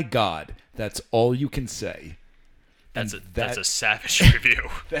 Oh my God, that's all you can say." That's a savage review.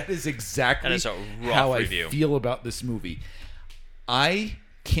 That is exactly that is a rough how review. I feel about this movie.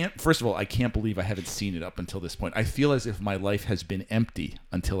 First of all, I can't believe I haven't seen it up until this point. I feel as if my life has been empty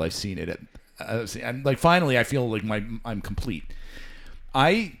until I've seen it. Finally, I feel like I'm complete.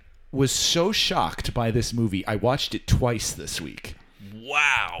 I was so shocked by this movie. I watched it twice this week.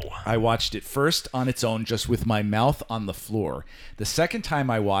 Wow. I watched it first on its own, just with my mouth on the floor. The second time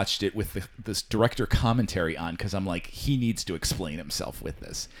I watched it with this director commentary on, because I'm like, he needs to explain himself with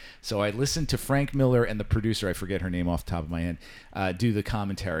this. So I listened to Frank Miller and the producer, I forget her name off the top of my head, do the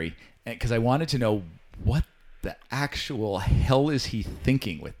commentary, because I wanted to know what the actual hell is he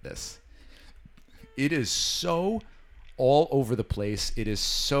thinking with this. It is so all over the place. It is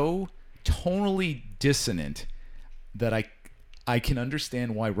so tonally dissonant that I can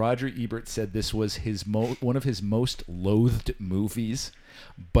understand why Roger Ebert said this was one of his most loathed movies,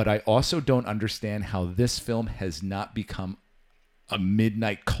 but I also don't understand how this film has not become a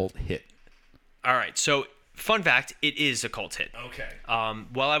midnight cult hit. All right, so fun fact, it is a cult hit. Okay.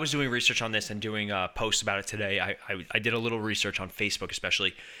 While I was doing research on this and doing posts about it today, I did a little research on Facebook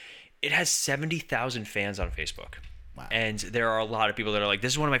especially. It has 70,000 fans on Facebook. Wow. And there are a lot of people that are like,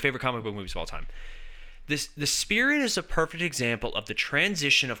 this is one of my favorite comic book movies of all time. The Spirit is a perfect example of the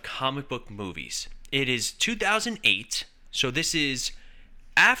transition of comic book movies. It is 2008, so this is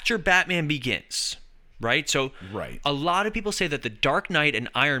after Batman Begins, right? So right. A lot of people say that The Dark Knight and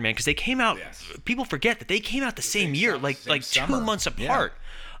Iron Man, because they came out, people forget that they came out the same year, like 2 months apart.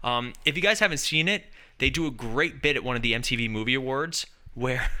 Yeah. If you guys haven't seen it, they do a great bit at one of the MTV Movie Awards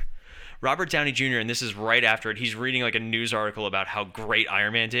where Robert Downey Jr., and this is right after it, he's reading like a news article about how great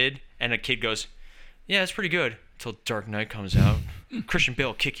Iron Man did, and a kid goes, "Yeah, it's pretty good," until Dark Knight comes out. Christian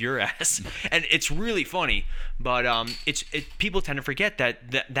Bale kick your ass. And it's really funny, but people tend to forget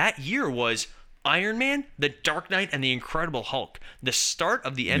that year was Iron Man, The Dark Knight, and The Incredible Hulk. The start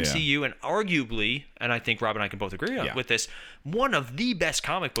of the MCU, and arguably, and I think Rob and I can both agree with this, one of the best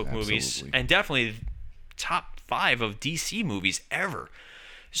comic book movies, and definitely top 5 of DC movies ever.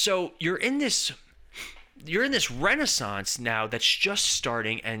 So you're in this renaissance now that's just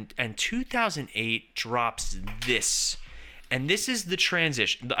starting, and 2008 drops this, And this is the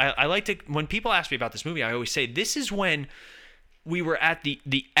transition. I like to, when people ask me about this movie, I always say this is when we were at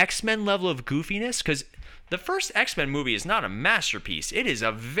the X-Men level of goofiness, because the first X-Men movie is not a masterpiece. It is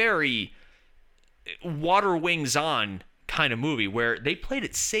a very water wings on kind of movie where they played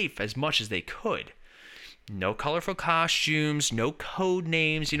it safe as much as they could. No colorful costumes, no code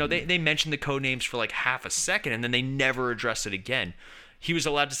names. You know, they mentioned the code names for like half a second and then they never addressed it again. He was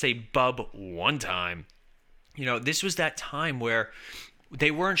allowed to say bub one time. You know, this was that time where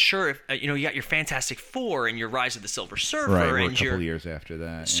they weren't sure if, you know, you got your Fantastic Four and your Rise of the Silver Surfer. Right, we're and a couple of years after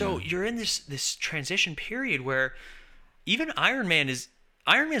that. So you're in this transition period where even Iron Man's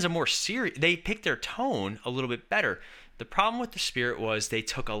a more serious, they picked their tone a little bit better. The problem with the Spirit was they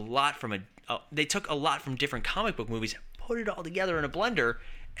took a lot from different comic book movies, put it all together in a blender,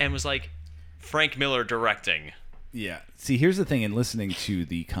 and was like, Frank Miller directing. Yeah. See, here's the thing. In listening to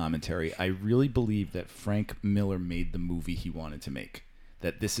the commentary, I really believe that Frank Miller made the movie he wanted to make.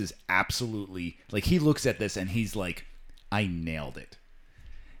 That this is absolutely, like, he looks at this and he's like, I nailed it.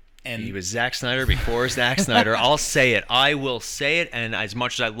 And he was Zack Snyder before Zack Snyder. I'll say it. I will say it. And as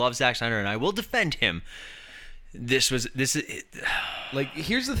much as I love Zack Snyder and I will defend him, this is like,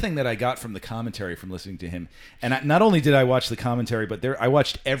 here's the thing that I got from the commentary from listening to him. And not only did I watch the commentary, but I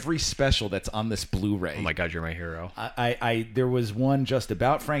watched every special that's on this Blu-ray. Oh my God, you're my hero. There was one just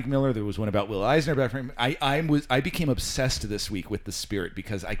about Frank Miller. There was one about Will Eisner about Frank. I became obsessed this week with The Spirit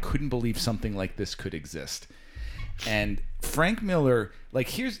because I couldn't believe something like this could exist. And Frank Miller,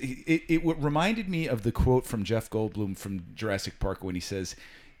 like, it reminded me of the quote from Jeff Goldblum from Jurassic Park when he says,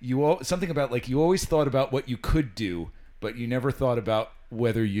 something about, like, you always thought about what you could do, but you never thought about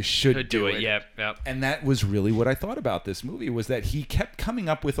whether you should do it. Yep. And that was really what I thought about this movie, was that he kept coming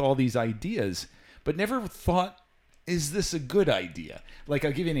up with all these ideas, but never thought, is this a good idea? Like,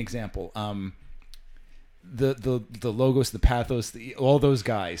 I'll give you an example. The Logos, the Pathos, all those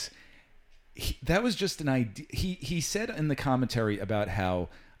guys. That was just an idea. He said in the commentary about how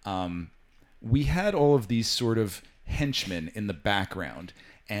we had all of these sort of henchmen in the background,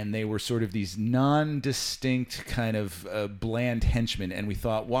 and they were sort of these non-distinct kind of bland henchmen, and we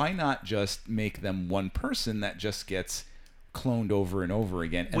thought, why not just make them one person that just gets cloned over and over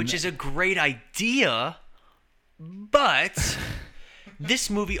again? Which is a great idea, but this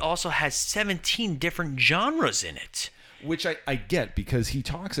movie also has 17 different genres in it. Which I get, because he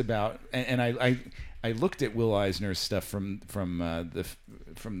talks about, and I looked at Will Eisner's stuff from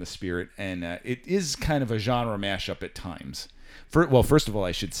the Spirit, and it is kind of a genre mashup at times. First of all,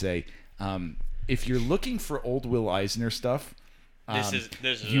 I should say, if you're looking for old Will Eisner stuff,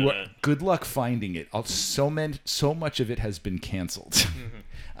 good luck finding it. So much of it has been canceled.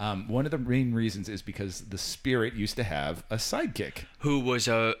 One of the main reasons is because the Spirit used to have a sidekick who was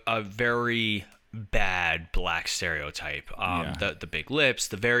a very bad black stereotype. The big lips,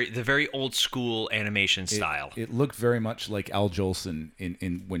 the very old school animation style. It looked very much like Al Jolson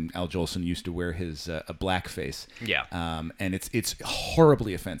in when Al Jolson used to wear his a blackface. Yeah. And it's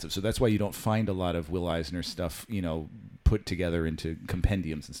horribly offensive. So that's why you don't find a lot of Will Eisner stuff, put together into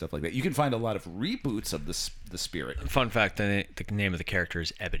compendiums and stuff like that. You can find a lot of reboots of the Spirit. Fun fact: the name of the character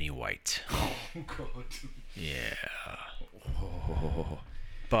is Ebony White. Oh God. Yeah. Oh.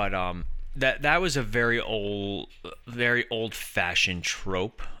 But That was a very old-fashioned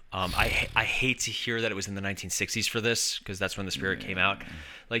trope. I hate to hear that it was in the 1960s for this, because that's when The Spirit came out.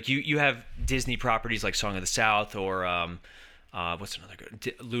 Like, you have Disney properties like Song of the South, or what's another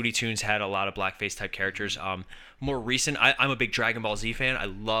good? Looney Tunes had a lot of blackface type characters. More recent, I'm a big Dragon Ball Z fan. I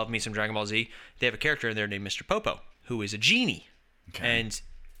love me some Dragon Ball Z. They have a character in there named Mr. Popo, who is a genie, and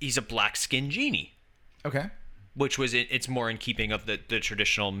he's a black-skinned genie. Okay. Which was it's more in keeping of the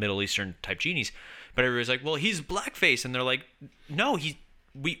traditional Middle Eastern type genies, but everybody's like, well, he's blackface, and they're like, no,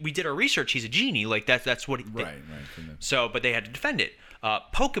 we did our research, he's a genie, like that's what right. So, but they had to defend it.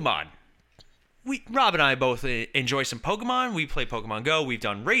 Pokemon, Rob and I both enjoy some Pokemon. We play Pokemon Go. We've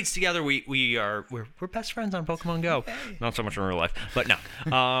done raids together. We're best friends on Pokemon Go. Not so much in real life, but no.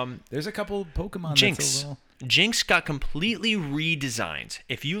 There's a couple Pokemon. Jinx. Jinx got completely redesigned.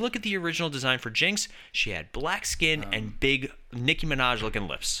 If you look at the original design for Jinx, she had black skin and big Nicki Minaj looking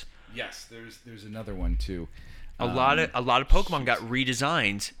lips. Yes, there's another one too. A lot of Pokemon got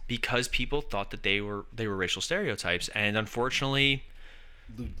redesigned because people thought that they were racial stereotypes, and unfortunately,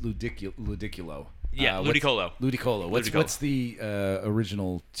 Ludicolo. Yeah, Ludicolo. Ludicolo. What's the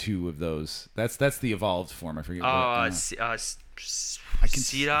original two of those? That's the evolved form. I forget. I can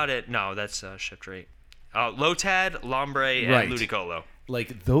see it. No, that's shift rate. Lotad, Lombre, and Ludicolo.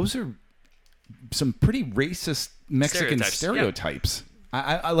 Like, those are some pretty racist Mexican stereotypes.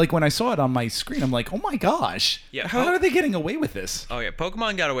 I like when I saw it on my screen, I'm like, oh my gosh, Yeah, how are they getting away with this? Oh yeah,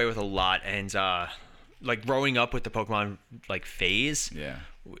 Pokemon got away with a lot, and like growing up with the Pokemon like phase, Yeah.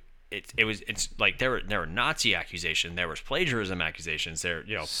 it's like there were Nazi accusations, there was plagiarism accusations,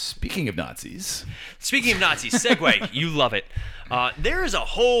 Speaking of Nazis, Speaking of Nazis, segue, you love it. There is a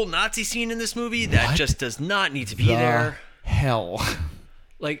whole Nazi scene in this movie that What just does not need to be there. hell.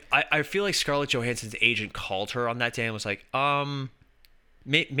 Like I feel like Scarlett Johansson's agent called her on that day and was like,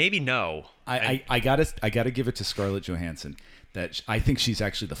 maybe no. I gotta give it to Scarlett Johansson that I think she's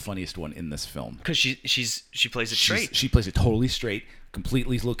actually the funniest one in this film. Because she plays it straight. She plays it totally straight,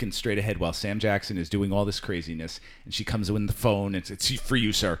 completely looking straight ahead while Sam Jackson is doing all this craziness, and she comes in the phone and it's for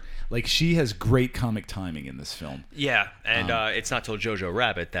you, sir. Like, she has great comic timing in this film. Yeah, and it's not till Jojo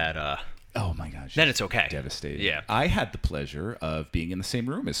Rabbit that Oh my gosh. then it's okay. Devastating. Yeah. I had the pleasure of being in the same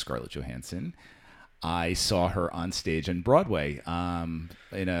room as Scarlett Johansson. I saw her on stage on Broadway in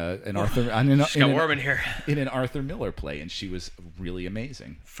an Arthur in an Arthur Miller play, and she was really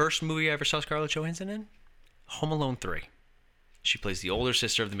amazing. First movie I ever saw Scarlett Johansson in? Home Alone 3. She plays the older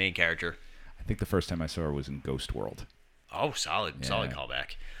sister of the main character. I think the first time I saw her was in Ghost World. Oh, solid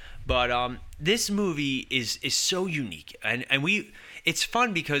callback. But this movie is so unique, and it's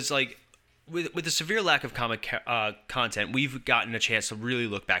fun because like with the severe lack of comic content, we've gotten a chance to really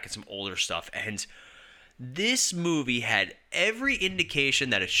look back at some older stuff, and this movie had every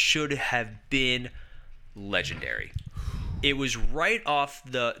indication that it should have been legendary. It was right off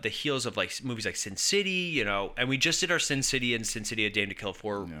the heels of like movies like Sin City, and we just did our Sin City and Sin City: A Dame to Kill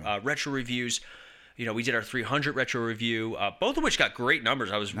For retro reviews. We did our 300 retro review, both of which got great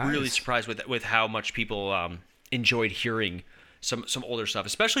numbers. I was really surprised with how much people enjoyed hearing some older stuff,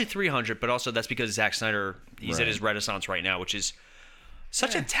 especially 300. But also that's because Zack Snyder, he's at his renaissance right now, which is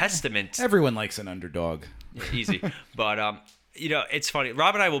such a testament. Everyone likes an underdog. Easy, but it's funny.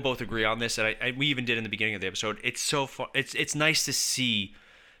 Rob and I will both agree on this, and we even did in the beginning of the episode. It's so fun. It's nice to see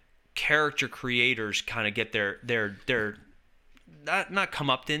character creators kind of get their not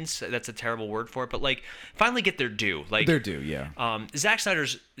comeuppance. That's a terrible word for it, but like finally get their due. Like their due, yeah. Zack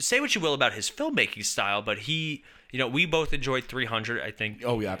Snyder's, say what you will about his filmmaking style, but he, we both enjoyed 300. I think.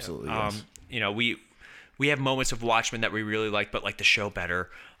 Oh, yeah, absolutely. Yes. We have moments of Watchmen that we really like, but like the show better.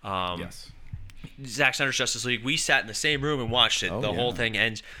 Yes. Zack Snyder's Justice League, we sat in the same room and watched it, whole thing,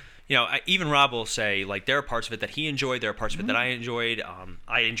 and even Rob will say like there are parts of it that he enjoyed, there are parts of it that I enjoyed.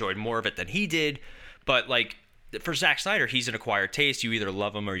 I enjoyed more of it than he did, but like for Zack Snyder, he's an acquired taste. You either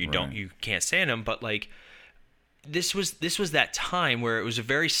love him or you don't. You can't stand him. But like this was that time where it was a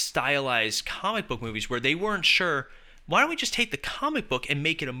very stylized comic book movies where they weren't sure. Why don't we just take the comic book and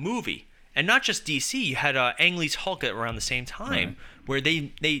make it a movie? And not just DC. You had Ang Lee's Hulk around the same time where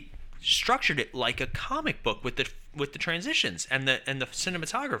they structured it like a comic book with the transitions and the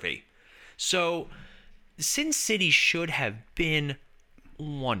cinematography. So Sin City should have been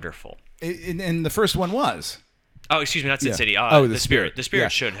wonderful. And the first one was. Oh, excuse me, not Sin City. The Spirit. The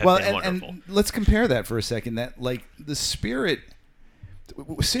Spirit should have been wonderful. And let's compare that for a second. That like the Spirit.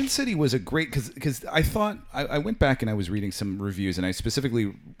 Sin City was a great because I thought I went back and I was reading some reviews, and I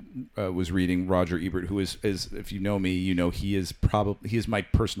specifically was reading Roger Ebert, who is if you know me, he is my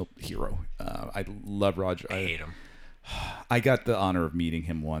personal hero. I love Roger. I hate him. I got the honor of meeting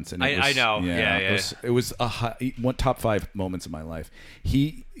him once, and I know. Yeah. It was one top 5 moments of my life.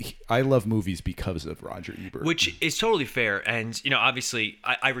 I love movies because of Roger Ebert, which is totally fair, and obviously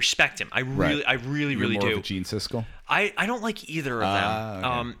I respect him. I really You're more do. Of a Gene Siskel? I don't like either of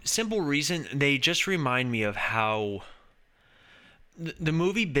them. Okay. Simple reason, they just remind me of how the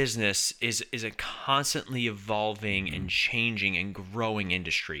movie business is a constantly evolving and changing and growing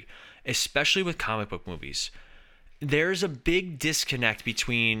industry, especially with comic book movies. There's a big disconnect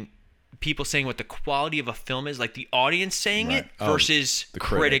between people saying what the quality of a film is, like the audience saying it, versus the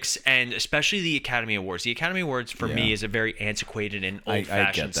critics, and especially the Academy Awards. The Academy Awards, for me, is a very antiquated and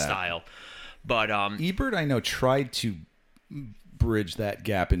old-fashioned style. But Ebert, I know, tried to bridge that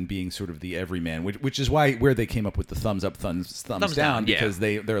gap in being sort of the everyman, which is where they came up with the thumbs up, thumbs down, because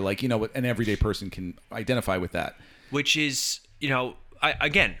they're like, an everyday person can identify with that. Which is,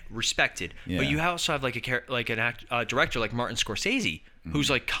 again, respected, but you also have like a director like Martin Scorsese,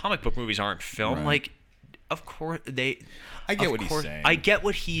 who's like comic book movies aren't film. Right. Like, of course I get what he's saying. I get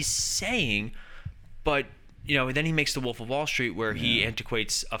what he's saying, but then he makes The Wolf of Wall Street, where he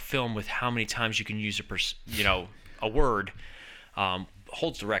antiquates a film with how many times you can use a word,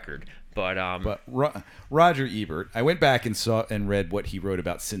 holds the record. But Roger Ebert, I went back and read what he wrote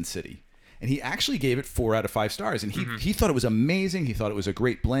about Sin City. and he actually gave it 4 out of 5 stars. And he thought it was amazing. He thought it was a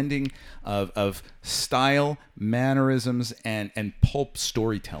great blending of style, mannerisms, and pulp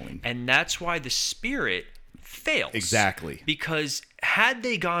storytelling. And that's why The Spirit fails. Exactly. Because had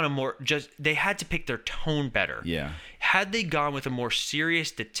they gone they had to pick their tone better. Yeah. Had they gone with a more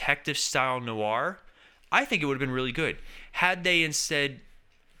serious detective style noir, I think it would have been really good. Had they instead,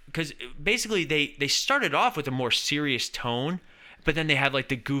 because basically they started off with a more serious tone, but then they had like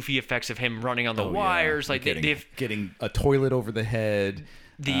the goofy effects of him running on the wires, like getting a toilet over the head,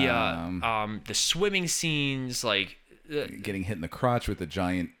 the swimming scenes, like getting hit in the crotch with a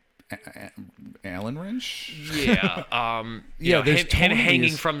giant Allen wrench. Yeah. Him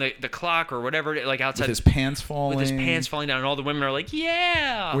hanging from the clock or whatever, like outside. With his pants falling. down, and all the women are like,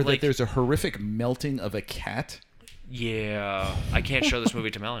 yeah. Or like there's a horrific melting of a cat. Yeah. I can't show this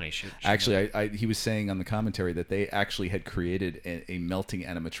movie to Melanie. Actually, he was saying on the commentary that they actually had created a melting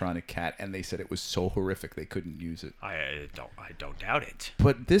animatronic cat, and they said it was so horrific they couldn't use it. I don't doubt it.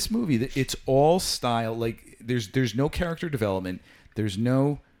 But this movie, it's all style. Like there's no character development. There's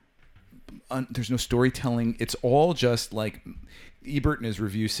no storytelling. It's all just like Ebert in his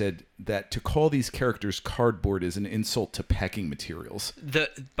review said that to call these characters cardboard is an insult to packing materials.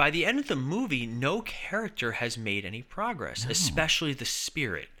 By the end of the movie, no character has made any progress, especially the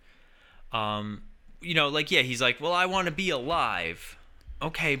Spirit. He's like, well, I want to be alive.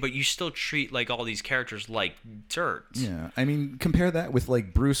 Okay, but you still treat like all these characters like dirt. Yeah, I mean, compare that with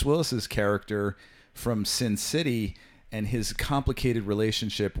like Bruce Willis's character from Sin City and his complicated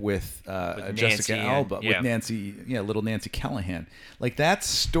relationship with Jessica Alba, with Nancy, little Nancy Callahan. Like, that's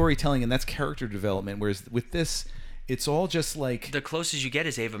storytelling and that's character development. Whereas with this, it's all just like... The closest you get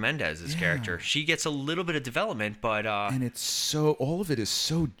is Eva Mendez's character. She gets a little bit of development, but... And it's so... All of it is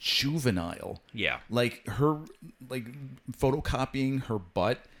so juvenile. Yeah. Like, her... Like, photocopying her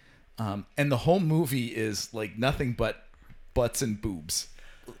butt. And the whole movie is, like, nothing but butts and boobs.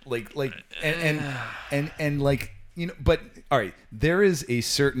 Like, like... but all right, there is a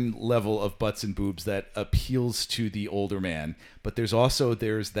certain level of butts and boobs that appeals to the older man, but there's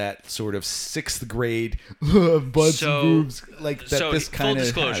that sort of 6th grade butts and boobs like that. This kind of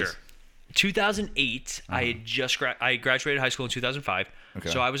full disclosure. 2008, I graduated high school in 2005. Okay.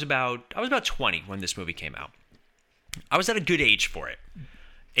 So I was about 20 when this movie came out. I was at a good age for it.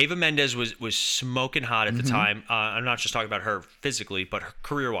 Eva Mendes was smoking hot at the time. I'm not just talking about her physically, but her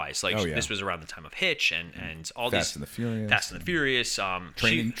career-wise. Like, this was around the time of Hitch and all Fast and the Furious.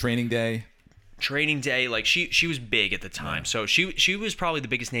 Training Day. Training Day. Like, she was big at the time. So she was probably the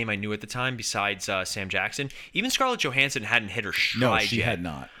biggest name I knew at the time besides Sam Jackson. Even Scarlett Johansson hadn't hit her stride yet. No, she had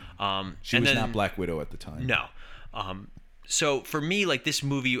not. She was not Black Widow at the time. No. So for me, like, this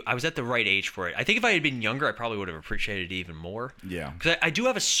movie, I was at the right age for it. I think if I had been younger, I probably would have appreciated it even more. Yeah. Because I do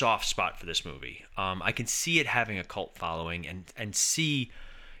have a soft spot for this movie. I can see it having a cult following and see,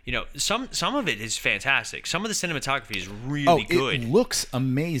 some of it is fantastic. Some of the cinematography is really good. It looks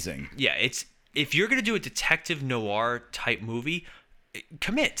amazing. Yeah, if you're going to do a detective noir type movie,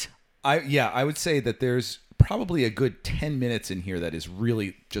 commit. I would say that there's probably a good 10 minutes in here that is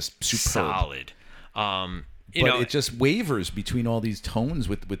really just superb. Solid. But it just wavers between all these tones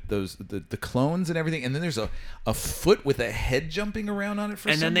with those the clones and everything, and then there's a foot with a head jumping around on it for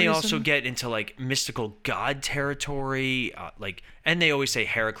some reason. And then they also get into like mystical god territory, and they always say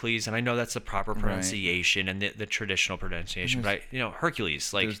Heracles, and I know that's the proper pronunciation and the traditional pronunciation, but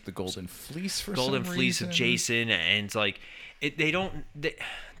Hercules, like there's the golden fleece for golden some fleece reason. of Jason, and like they don't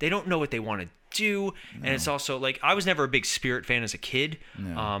know what they want to do, and it's also like I was never a big Spirit fan as a kid.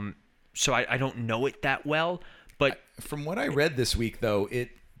 No. So I don't know it that well, but from what I read this week, though, it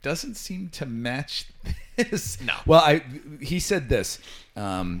doesn't seem to match this. No. Well, he said this,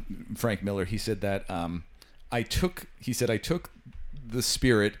 Frank Miller. He said that I took the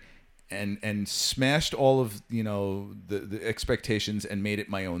Spirit and smashed all of the expectations and made it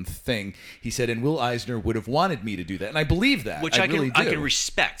my own thing. He said, and Will Eisner would have wanted me to do that, and I believe that. Which I really do. I can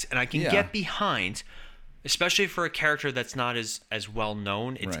respect and I can get behind. Especially for a character that's not as well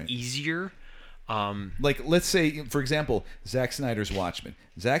known, it's easier. Like, let's say, for example, Zack Snyder's Watchmen.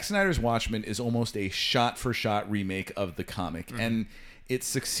 Zack Snyder's Watchmen is almost a shot-for-shot remake of the comic, and it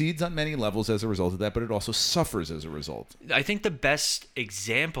succeeds on many levels as a result of that, but it also suffers as a result. I think the best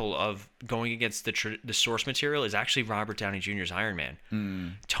example of going against the source material is actually Robert Downey Jr.'s Iron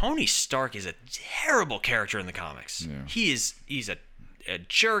Man. Tony Stark is a terrible character in the comics. Yeah. He's a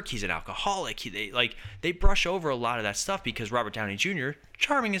jerk. He's an alcoholic. They brush over a lot of that stuff because Robert Downey Jr.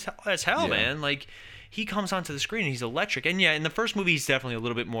 charming as hell, man. Like, he comes onto the screen and he's electric. And in the first movie he's definitely a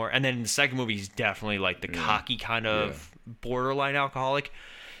little bit more, and then in the second movie he's definitely like the cocky kind of borderline alcoholic.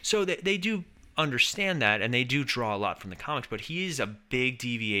 So they do understand that, and they do draw a lot from the comics, but he is a big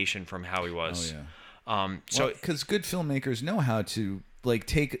deviation from how he was. Oh yeah. Because good filmmakers know how to like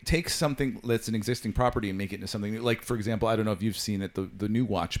take something that's an existing property and make it into something new. Like, for example, I don't know if you've seen it, the new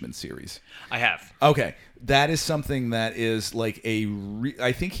Watchmen series. I have. Okay, that is something that is like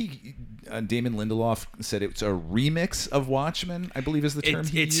I think Damon Lindelof said it's a remix of Watchmen, I believe is the term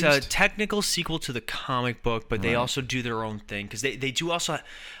he used. It's a technical sequel to the comic book, but they also do their own thing, because they do also,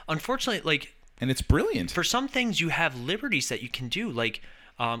 unfortunately, like... And it's brilliant. For some things, you have liberties that you can do, like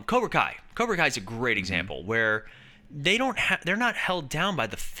Cobra Kai. Cobra Kai is a great example where they're not held down by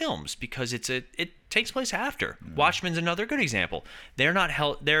the films, because it takes place after. Watchmen's another good example. They're not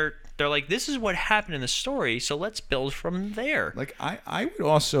held. They're like, this is what happened in the story, so let's build from there. Like I would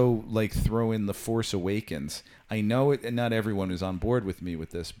also like throw in The Force Awakens. I know it, and not everyone is on board with me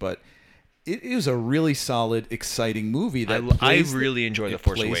with this, but it is a really solid, exciting movie that I really enjoy The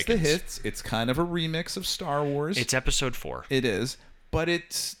Force Awakens. The hits. It's kind of a remix of Star Wars. It's episode 4. It is. But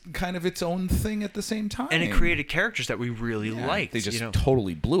it's kind of its own thing at the same time. And it created characters that we really liked. They just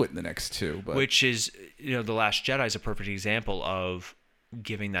totally blew it in the next two. But. Which is, The Last Jedi is a perfect example of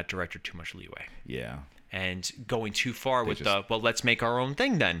giving that director too much leeway. Yeah. And going too far let's make our own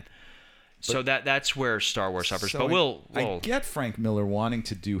thing then. So that's where Star Wars suffers. But I get Frank Miller wanting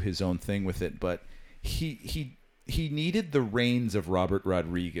to do his own thing with it, but he needed the reins of Robert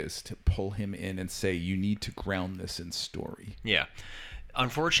Rodriguez to pull him in and say, you need to ground this in story. Yeah.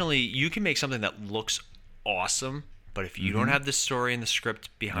 Unfortunately, you can make something that looks awesome, but if you don't have the story and the script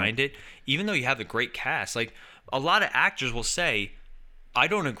behind it, even though you have a great cast, like a lot of actors will say, I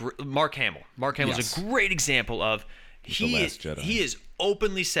don't agree. Mark Hamill is a great example of The Last Jedi. He has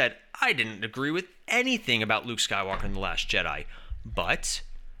openly said, I didn't agree with anything about Luke Skywalker in The Last Jedi, but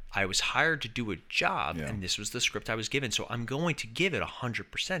I was hired to do a job, and this was the script I was given, so I'm going to give it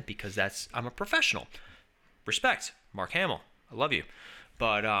 100% because I'm a professional. Respect, Mark Hamill. I love you.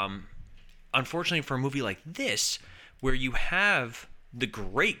 But unfortunately, for a movie like this, where you have the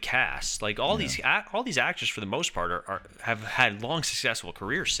great cast, like all these actors for the most part have had long successful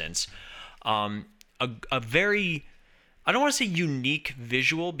careers since, a very, I don't want to say unique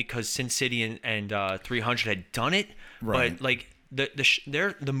visual, because Sin City and 300 had done it, but like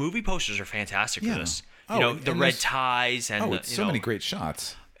the movie posters are fantastic for this. The red ties and so many great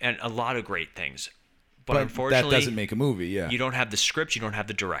shots and a lot of great things. But unfortunately, that doesn't make a movie. Yeah, you don't have the script, you don't have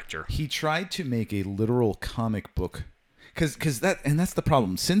the director. He tried to make a literal comic book, because that's the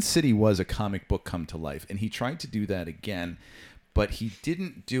problem. Sin City was a comic book come to life, and he tried to do that again, but he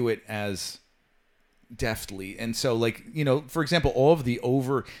didn't do it as deftly. And so, like, for example, all of the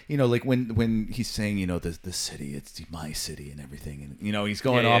like when he's saying, the city, it's my city and everything, and he's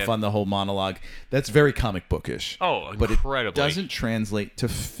going off on the whole monologue, that's very comic bookish. Oh, incredibly. But it doesn't translate to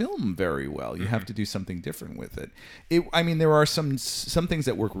film very well. You have to do something different with it. There are some things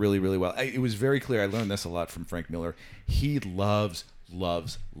that work really, really well. It was very clear. I learned this a lot from Frank Miller. He loves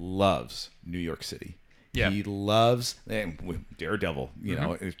New York City. Yeah. He loves Daredevil.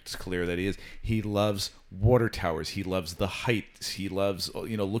 It's clear that he is. He loves water towers. He loves the heights. He loves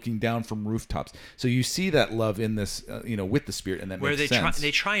looking down from rooftops. So you see that love in this with the spirit, and that where makes sense.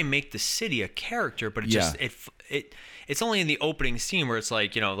 They try and make the city a character, but it's only in the opening scene where it's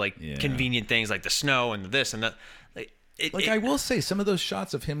like convenient things like the snow and this and that. I will say, some of those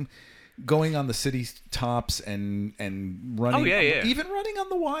shots of him going on the city tops and running, even running on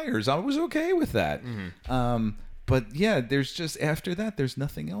the wires, I was okay with that. But there's just, after that, there's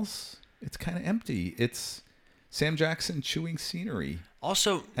nothing else. It's kind of empty. It's Sam Jackson chewing scenery.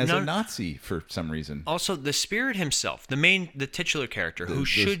 Also, as a Nazi for some reason. Also, the Spirit himself, the titular character, who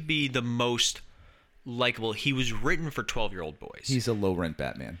should be the most likable. He was written for 12-year-old boys. He's a low-rent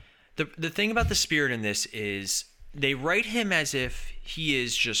Batman. The thing about the Spirit in this is they write him as if he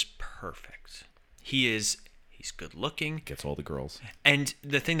is just perfect. He's good looking. Gets all the girls. And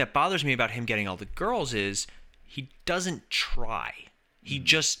the thing that bothers me about him getting all the girls is he doesn't try. He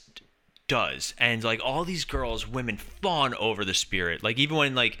just does. And like all these girls, women fawn over the Spirit. Like even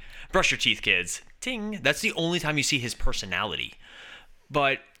when like, brush your teeth, kids. Ting. That's the only time you see his personality.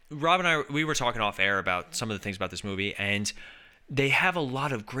 But Rob and I, we were talking off air about some of the things about this movie, and they have a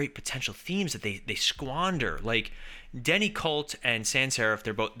lot of great potential themes that they squander. Like Denny Colt and Sans Serif,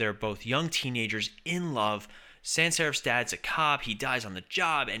 they're both young teenagers in love. Sans Serif's dad's a cop. He dies on the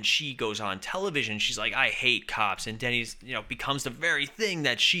job, and she goes on television. She's like, I hate cops. And Denny's, becomes the very thing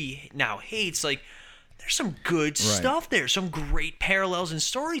that she now hates. Like, there's some good stuff there. Some great parallels in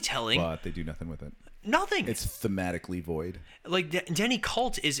storytelling. But they do nothing with it. Nothing. It's thematically void. Like Denny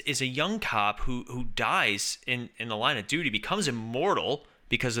Colt is a young cop who dies in the line of duty, becomes immortal,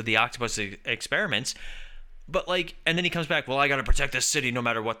 because of the octopus experiments. But like, and then he comes back, well, I got to protect this city no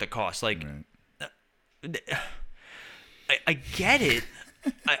matter what the cost. Like, I get it.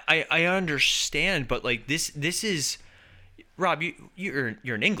 I understand, but like this is, Rob, you're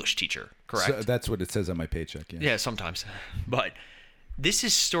an English teacher, correct? So that's what it says on my paycheck. Yeah, sometimes. But this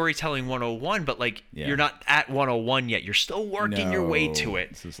is storytelling 101, but like you're not at 101 yet. You're still working your way to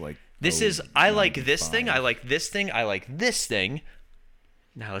it. This is I like this thing, I like this thing, I like this thing.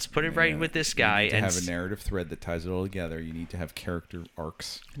 Now let's put it right with this guy. You need to have a narrative thread that ties it all together. You need to have character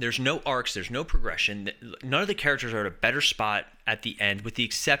arcs. There's no arcs. There's no progression. None of the characters are at a better spot at the end, with the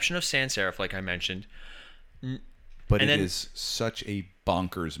exception of Sans Serif, like I mentioned. But it is such a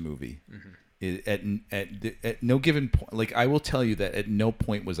bonkers movie. At no given point, like I will tell you that at no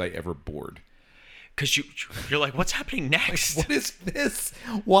point was I ever bored. Because you're like, what's happening next? What is this?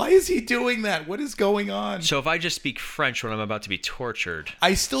 Why is he doing that? What is going on? So if I just speak French when I'm about to be tortured,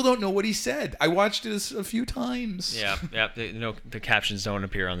 I still don't know what he said. I watched it a few times. Yeah. The captions don't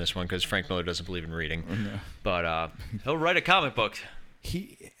appear on this one because Frank Miller doesn't believe in reading. No. But he'll write a comic book.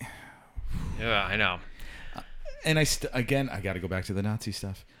 Yeah, I know. And I got to go back to the Nazi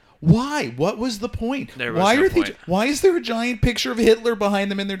stuff. Why? What was the point? Why is there a giant picture of Hitler behind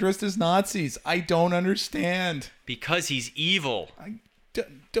them and they're dressed as Nazis? I don't understand. Because he's evil. I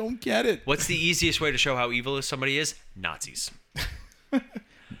don't get it. What's the easiest way to show how evil somebody is? Nazis. I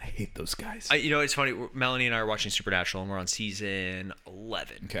hate those guys. It's funny. Melanie and I are watching Supernatural, and we're on season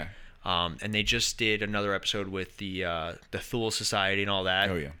 11. Okay. And they just did another episode with the Thule Society and all that.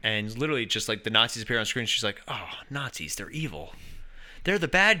 Oh, yeah. And literally just like the Nazis appear on screen. She's like, oh, Nazis, they're evil. They're the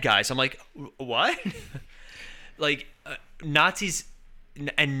bad guys. I'm like, what? Like Nazis,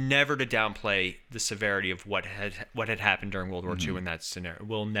 and never to downplay the severity of what had happened during World War II in that scenario.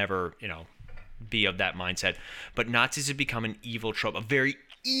 We'll never, be of that mindset. But Nazis have become an evil trope, a very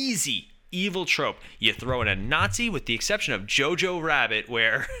easy evil trope. You throw in a Nazi, with the exception of Jojo Rabbit,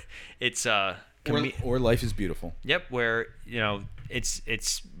 where it's or Life is Beautiful. Yep, where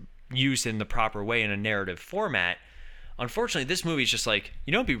it's used in the proper way in a narrative format. Unfortunately, this movie is just like,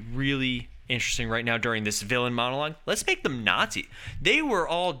 it'd be really interesting right now during this villain monologue. Let's make them Nazi. They were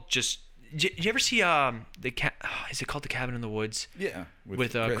all just. Did you ever see is it called The Cabin in the Woods? Yeah,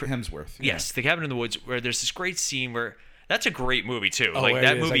 with Hemsworth. Yeah. Yes, The Cabin in the Woods, where there's this great scene where that's a great movie too. Oh, like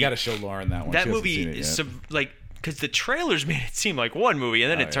that movie. I got to show Lauren that one. That movie is because the trailers made it seem like one movie,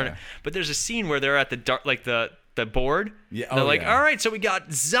 and then it turned. But there's a scene where they're at the dark, like the board. Yeah. They're like, all right, so we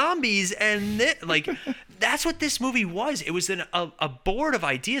got zombies, and that's what this movie was. It was a board of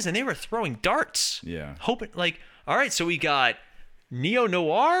ideas, and they were throwing darts. Yeah. Hoping all right, so we got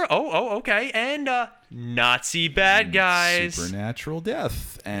neo-noir. Oh, okay, and Nazi bad guys. Supernatural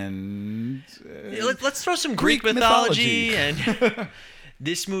death, and let's throw some Greek mythology. And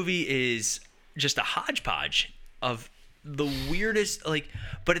this movie is just a hodgepodge of the weirdest,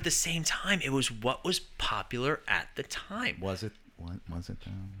 but at the same time, it was what was popular at the time. Was it? What was it?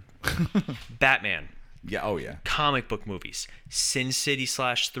 Batman. Yeah. Oh, yeah. Comic book movies. Sin City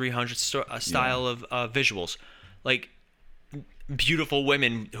 /300 style of visuals. Like beautiful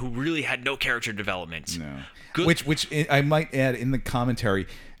women who really had no character development. No. Which I might add in the commentary,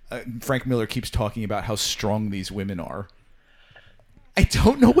 Frank Miller keeps talking about how strong these women are. I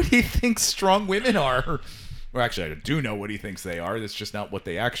don't know what he thinks strong women are. Well, actually, I do know what he thinks they are. That's just not what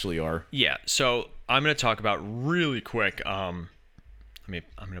they actually are. Yeah. So I'm going to talk about really quick. I'm going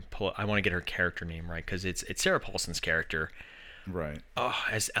to pull. I want to get her character name right because it's Sarah Paulson's character. Right. Oh,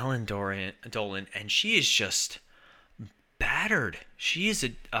 as Ellen Dolan, and she is just battered. She is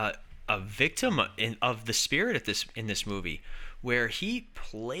a victim of the spirit in this movie, where he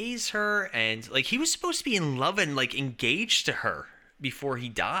plays her, and like he was supposed to be in love and like engaged to her before he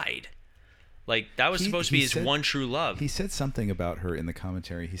died. Like that was supposed to be his one true love. He said something about her in the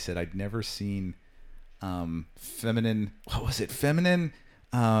commentary. He said, "I'd never seen feminine." What was it? Feminine.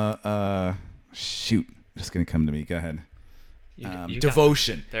 Shoot, just gonna come to me. Go ahead.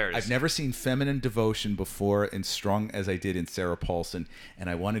 Devotion. There it is. I've never seen feminine devotion before and strong as I did in Sarah Paulson,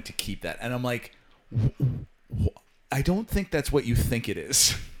 and I wanted to keep that. And I'm like, I don't think that's what you think it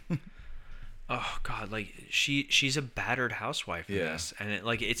is. Oh God, like she's a battered housewife in this, and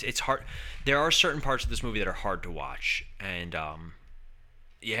it's hard. There are certain parts of this movie that are hard to watch, and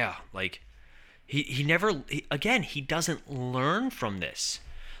like he never he doesn't learn from this.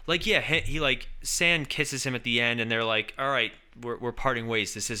 Like he like Sand kisses him at the end, and they're like, all right, we're parting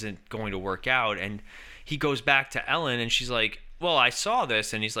ways. This isn't going to work out, and he goes back to Ellen, and she's like, well, I saw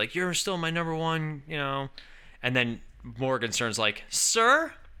this, and he's like, you're still my number one, and then Morgenstern's like,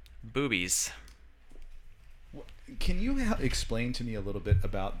 sir, boobies. Can you explain to me a little bit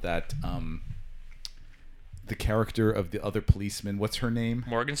about that? The character of the other policeman. What's her name?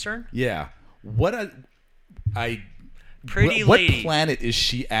 Morgenstern? Yeah. What Pretty what lady. planet is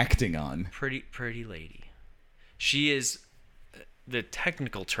she acting on? Pretty lady. She is, the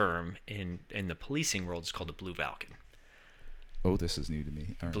technical term in the policing world is called a Blue Falcon. Oh, this is new to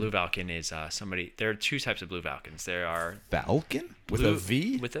me. All right. Blue Falcon is somebody. There are two types of Blue Falcons. There are Falcon with a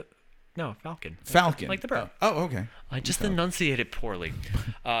V. No, Falcon. Falcon, like the bird. Oh, okay. I just enunciated poorly.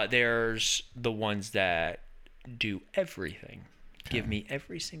 There's the ones that do everything. Okay. Give me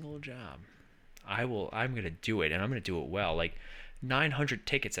every single job. I'm gonna do it, and I'm gonna do it well. Like 900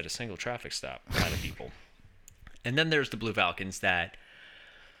 tickets at a single traffic stop kind of people. And then there's the Blue Falcons that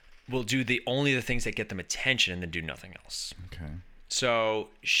will do only the things that get them attention and then do nothing else. Okay. So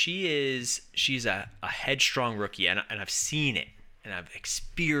she's a headstrong rookie, and I've seen it and I've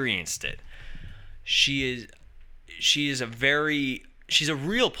experienced it. She's a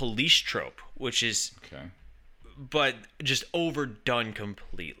real police trope, which is okay, but just overdone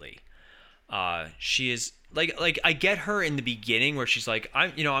completely. She is like I get her in the beginning where she's like,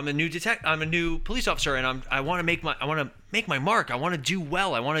 I'm a new police officer, and I want to make my mark. I want to do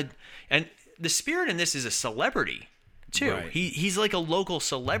well. And the spirit in this is a celebrity too. Right. He's like a local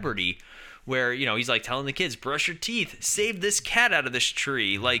celebrity where, he's like telling the kids, brush your teeth, save this cat out of this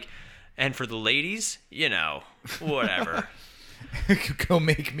tree. Like, and for the ladies, whatever. Go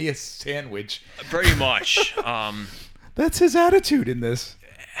make me a sandwich. Pretty much. That's his attitude in this.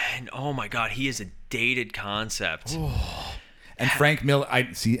 And oh my God, he is a dated concept. Oh. And Frank Miller,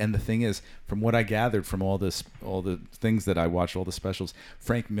 and the thing is, from what I gathered from all the things that I watched, all the specials,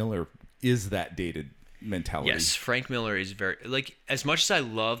 Frank Miller is that dated mentality. Yes, Frank Miller is very, like, as much as I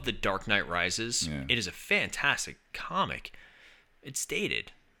love The Dark Knight Rises, It is a fantastic comic. It's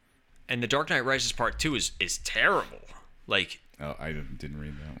dated. And The Dark Knight Rises Part 2 is terrible. Like, oh, I didn't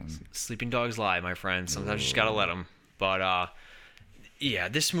read that one. Sleeping dogs lie, my friend. Sometimes you just gotta let them. But yeah,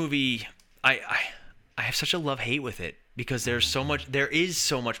 this movie, I have such a love-hate with it because there is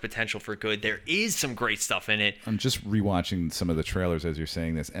so much potential for good. There is some great stuff in it. I'm just rewatching some of the trailers as you're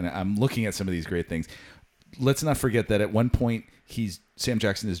saying this, and I'm looking at some of these great things. Let's not forget that at one point Sam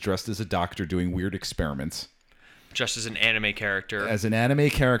Jackson is dressed as a doctor doing weird experiments. Just as an anime character. As an anime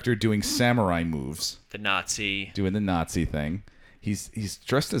character doing samurai moves. Doing the Nazi thing. He's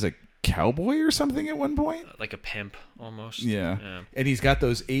dressed as a cowboy or something at one point. Like a pimp, almost. Yeah. And he's got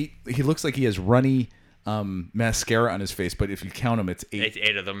those 8... He looks like he has runny mascara on his face, but if you count them, it's 8. It's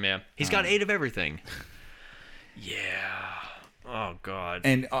 8 of them, yeah. He's got 8 of everything. Yeah. Oh, God.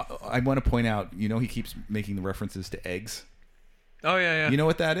 And I want to point out, he keeps making the references to eggs. Oh, yeah. You know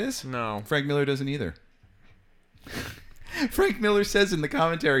what that is? No. Frank Miller doesn't either. Frank Miller says in the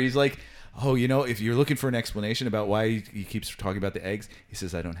commentary, he's like, oh, if you're looking for an explanation about why he keeps talking about the eggs, he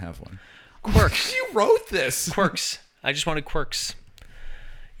says, I don't have one. Quirks. You wrote this. Quirks. I just wanted quirks.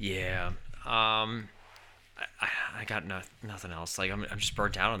 Yeah. I got nothing else. Like, I'm just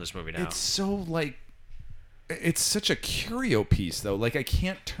burnt out on this movie now. It's so, like, it's such a curio piece, though. Like, I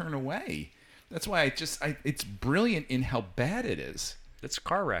can't turn away. That's why it's brilliant in how bad it is. It's a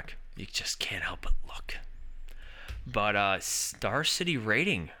car wreck. You just can't help but look. But Star City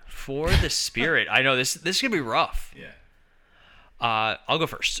rating for The Spirit. I know this is gonna be rough. Yeah. I'll go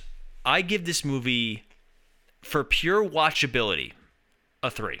first. I give this movie, for pure watchability,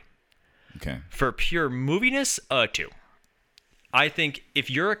 a 3. Okay. For pure moviness, a 2. I think if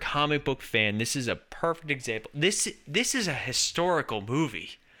you're a comic book fan, this is a perfect example. This is a historical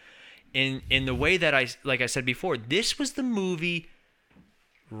movie. In the way that like I said before, this was the movie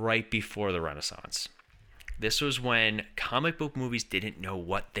right before the Renaissance. This was when comic book movies didn't know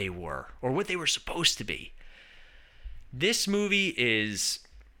what they were or what they were supposed to be. This movie is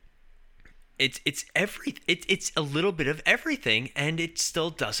it's a little bit of everything, and it still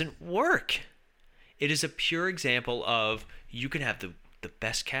doesn't work. It is a pure example of you can have the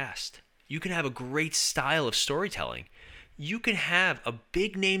best cast. You can have a great style of storytelling. You can have a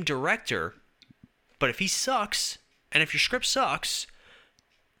big name director, but if he sucks, and if your script sucks,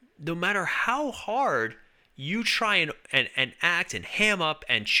 no matter how hard you try and act and ham up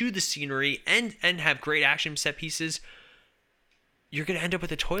and chew the scenery and have great action set pieces, you're going to end up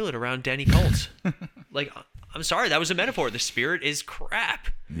with a toilet around Danny Colt. Like, I'm sorry, that was a metaphor. The Spirit is crap.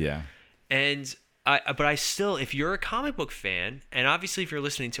 Yeah. But I still, if you're a comic book fan, and obviously if you're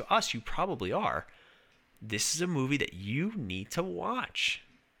listening to us, you probably are, this is a movie that you need to watch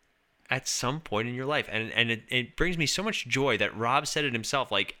at some point in your life. And it brings me so much joy that Rob said it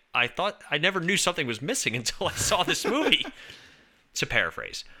himself. Like, I thought I never knew something was missing until I saw this movie, to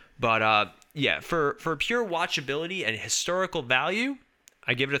paraphrase. But yeah, for pure watchability and historical value,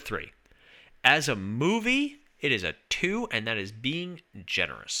 I give it a 3. As a movie, it is a 2, and that is being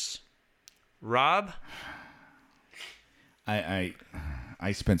generous. Rob? I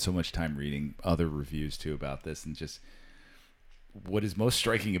spent so much time reading other reviews too about this, and just what is most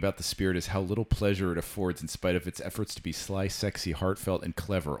striking about The Spirit is how little pleasure it affords in spite of its efforts to be sly, sexy, heartfelt, and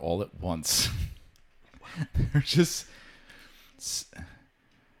clever all at once. They're just...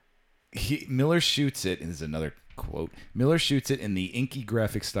 Miller shoots it, and this is another quote, Miller shoots it in the inky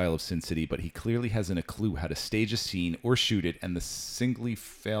graphic style of Sin City, but he clearly hasn't a clue how to stage a scene or shoot it, and he singly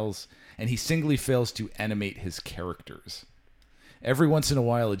fails to animate his characters. Every once in a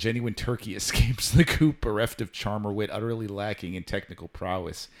while, a genuine turkey escapes the coop, bereft of charm or wit, utterly lacking in technical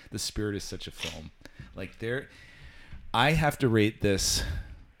prowess. The Spirit is such a film. I have to rate this.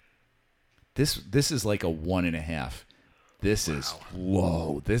 This is like a 1.5. This is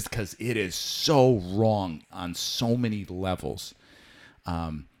low. This because it is so wrong on so many levels.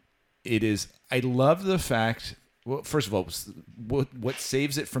 It is. I love the fact. Well, first of all, what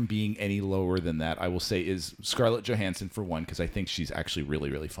saves it from being any lower than that, I will say, is Scarlett Johansson, for one, because I think she's actually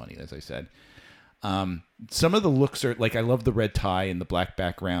really, really funny, as I said. Some of the looks are, like, I love the red tie and the black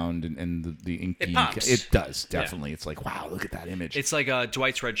background and the inky. It pops. It does, definitely. Yeah. It's like, wow, look at that image. It's like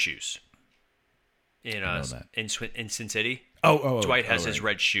Dwight's red shoes in Sin City. Dwight has his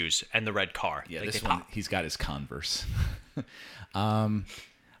red shoes and the red car. Yeah, this one, he's got his Converse.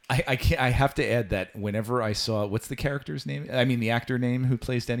 I can't. I have to add that whenever I saw, what's the character's name? I mean, the actor name who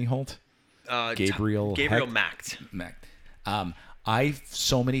plays Denny Holt? Gabriel Macht. I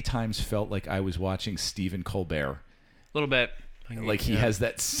so many times felt like I was watching Stephen Colbert. A little bit. Like he has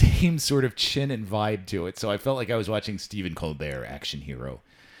that same sort of chin and vibe to it. So I felt like I was watching Stephen Colbert, action hero.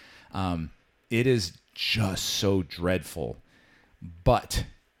 It is just so dreadful. But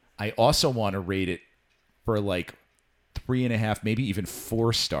I also want to rate it for like 3.5, maybe even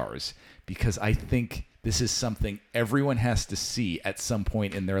 4 stars, because I think this is something everyone has to see at some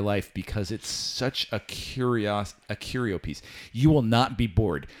point in their life, because it's such a curio piece. You will not be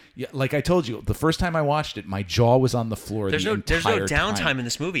bored. Like I told you, the first time I watched it, my jaw was on the floor. There's no downtime in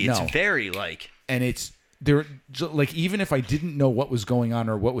this movie. It's very like, and it's there. Like, even if I didn't know what was going on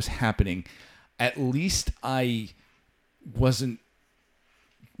or what was happening, at least I wasn't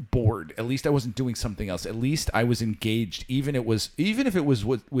bored. At least I wasn't doing something else. At least I was engaged. Even if it was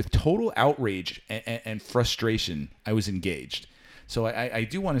with total outrage and frustration, I was engaged. So I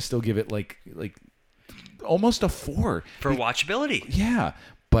do want to still give it like almost a 4 for watchability. Yeah,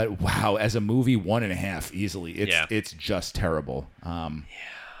 but wow, as a movie, 1.5 easily. It's just terrible. And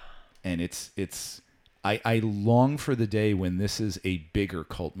it's. I long for the day when this is a bigger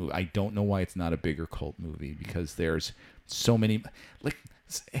cult movie. I don't know why it's not a bigger cult movie, because there's so many, like,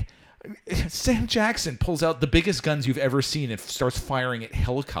 Sam Jackson pulls out the biggest guns you've ever seen and starts firing at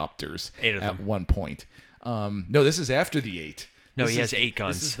helicopters 8 of them. At one point. No, this is after the 8. No, he has 8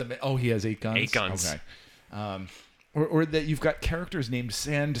 guns. He has 8 guns? 8 guns. Okay. Or that you've got characters named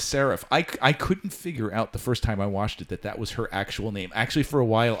Sans Serif. I couldn't figure out the first time I watched it that was her actual name. Actually, for a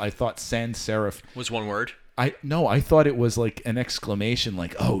while, I thought Sans Serif was one word. I thought it was like an exclamation,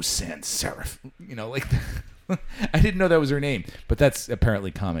 like, "Oh, Sans Serif," like. I didn't know that was her name, but that's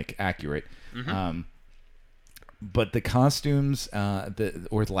apparently comic accurate. Mm-hmm. But the costumes,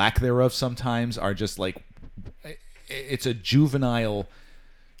 or lack thereof, sometimes are just like, it's a juvenile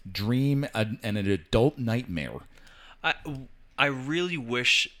dream and an adult nightmare. I really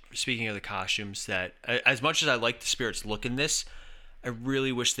wish, speaking of the costumes, that as much as I like the Spirit's look in this, I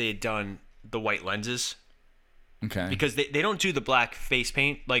really wish they had done the white lenses. Okay. Because they don't do the black face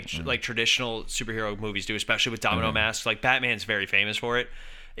paint like traditional superhero movies do, especially with domino masks. Like, Batman's very famous for it.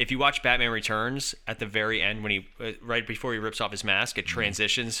 If you watch Batman Returns, at the very end, when right before he rips off his mask, it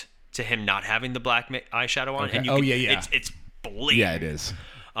transitions to him not having the black eyeshadow on. Okay. And it's blatant. Yeah, it is.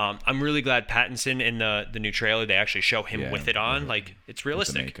 I'm really glad Pattinson in the new trailer, they actually show him with it on. Like, it's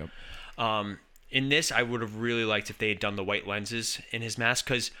realistic. With the makeup. In this, I would have really liked if they had done the white lenses in his mask,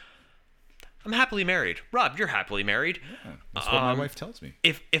 because I'm happily married. Rob, you're happily married. Yeah, that's what my wife tells me.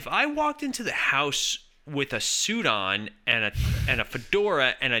 If I walked into the house with a suit on and a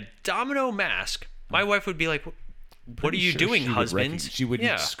fedora and a domino mask, my wife would be like, "What are you doing, husband?" She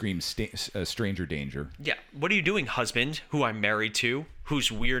wouldn't scream stranger danger. Yeah. "What are you doing, husband, who I'm married to,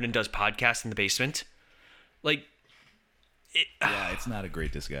 who's weird and does podcasts in the basement?" Like, it's not a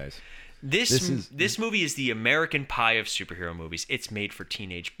great disguise. This movie is the American Pie of superhero movies. It's made for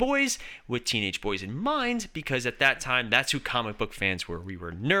teenage boys with teenage boys in mind, because at that time, that's who comic book fans were. We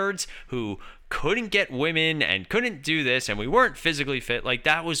were nerds who couldn't get women and couldn't do this, and we weren't physically fit. Like,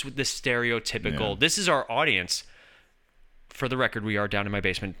 that was the stereotypical. This is our audience. For the record, we are down in my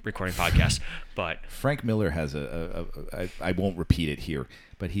basement recording podcasts, but Frank Miller has I won't repeat it here,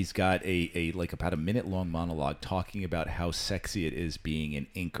 but he's got a like about a minute long monologue talking about how sexy it is being an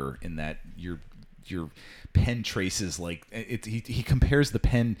inker, in that your pen traces like it. He compares the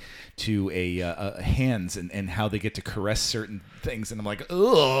pen to a hands and how they get to caress certain things, and I'm like,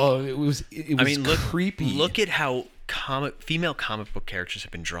 oh, it was creepy. Look at how female comic book characters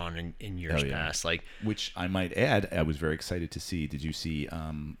have been drawn in years past, like, which I might add, I was very excited to see. Did you see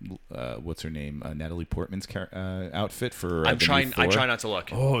what's her name, Natalie Portman's outfit for? I try not to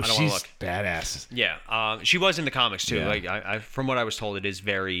look. Oh, I don't she's look. badass. Yeah, she was in the comics too. Yeah. Like, I from what I was told, it is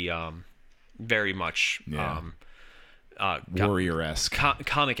very much warrior-esque,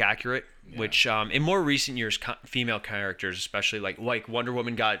 comic accurate. Yeah. Which in more recent years, female characters, especially like Wonder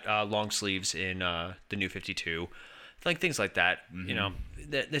Woman, got long sleeves in the New 52. Like things like that, you know,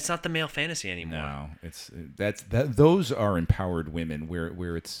 it's not the male fantasy anymore. No, those are empowered women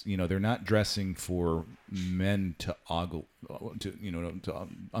where it's, you know, they're not dressing for men to ogle, to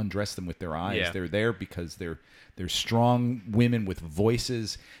undress them with their eyes. Yeah. They're there because they're strong women with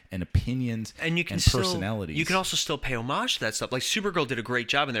voices and opinions and personalities. You can also still pay homage to that stuff. Like Supergirl did a great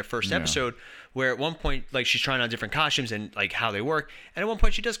job in their first episode, where at one point, like, she's trying on different costumes and like how they work, and at one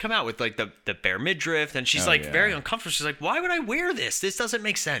point she does come out with like the bare midriff, and she's very uncomfortable. She's like, why would I wear this? This doesn't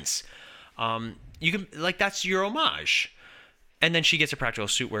make sense. You can, like, that's your homage. And then she gets a practical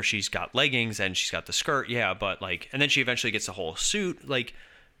suit where she's got leggings and she's got the skirt, but like, and then she eventually gets the whole suit. Like,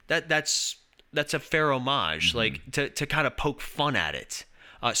 that's a fair homage, like, to kind of poke fun at it.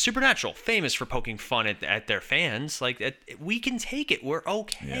 Supernatural, famous for poking fun at their fans. Like, we can take it. We're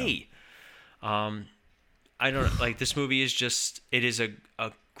okay. Yeah. I don't like, this movie is just, it is a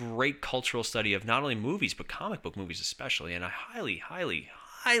great cultural study of not only movies, but comic book movies especially. And I highly, highly,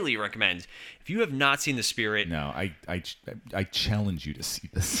 highly recommend. If you have not seen The Spirit. No, I challenge you to see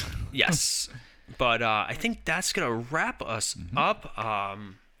this. Yes. But I think that's going to wrap us up.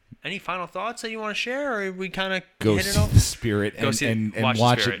 Any final thoughts that you want to share, or we kind of hit it off? The Spirit and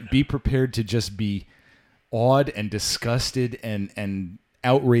watch it. Be prepared to just be awed and disgusted and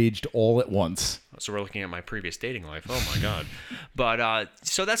outraged all at once. So we're looking at my previous dating life. Oh my God. But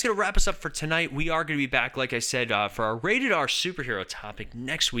so that's going to wrap us up for tonight. We are going to be back, like I said, for our Rated R superhero topic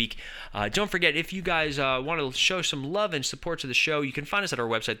next week. Don't forget, if you guys want to show some love and support to the show, you can find us at our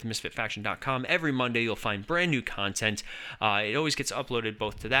website, themisfitfaction.com. Every Monday, you'll find brand new content. It always gets uploaded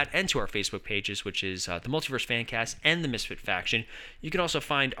both to that and to our Facebook pages, which is the Multiverse Fancast and the Misfit Faction. You can also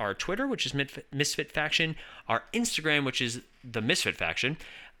find our Twitter, which is Misfit Faction, our Instagram, which is the Misfit Faction.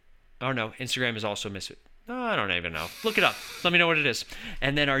 Oh, no, Instagram is also Misfit. Oh, I don't even know. Look it up. Let me know what it is.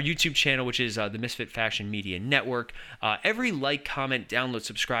 And then our YouTube channel, which is the Misfit Faction Media Network. Every like, comment, download,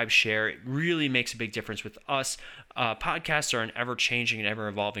 subscribe, share, it really makes a big difference with us. Podcasts are an ever-changing and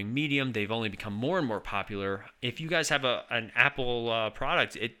ever-evolving medium. They've only become more and more popular. If you guys have an Apple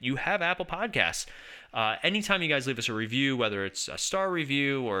product, you have Apple Podcasts. Anytime you guys leave us a review, whether it's a star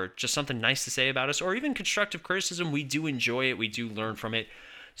review or just something nice to say about us, or even constructive criticism, we do enjoy it. We do learn from it.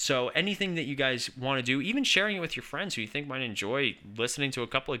 So anything that you guys want to do, even sharing it with your friends who you think might enjoy listening to a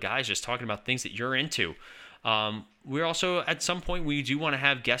couple of guys just talking about things that you're into. We're also, at some point, we do want to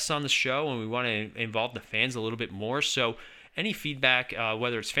have guests on the show, and we want to involve the fans a little bit more. So any feedback,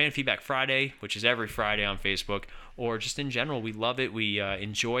 whether it's Fan Feedback Friday, which is every Friday on Facebook, or just in general, we love it. We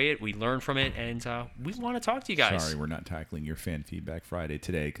enjoy it. We learn from it, and we want to talk to you guys. Sorry, we're not tackling your Fan Feedback Friday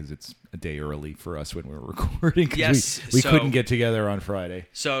today because it's a day early for us when we're recording. Yes, we couldn't get together on Friday.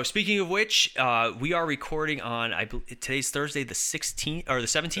 So speaking of which, we are recording on today's Thursday, the 16th or the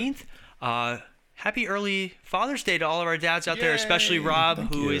 17th. Happy early Father's Day to all of our dads out there, especially Rob,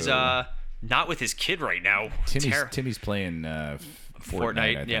 who is not with his kid right now. Timmy's playing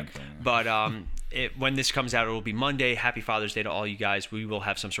Fortnite, I think. But when this comes out, it will be Monday. Happy Father's Day to all you guys. We will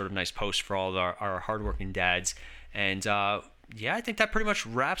have some sort of nice post for all of our hardworking dads. And I think that pretty much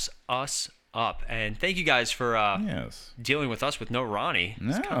wraps us up. And thank you guys for dealing with us with no Ronnie.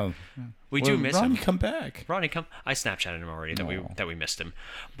 No. We do miss him. Ronnie, come back. Ronnie, come. I Snapchatted him already that we missed him.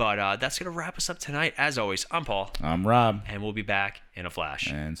 But that's going to wrap us up tonight. As always, I'm Paul. I'm Rob. And we'll be back in a flash.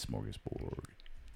 And Smorgasbord.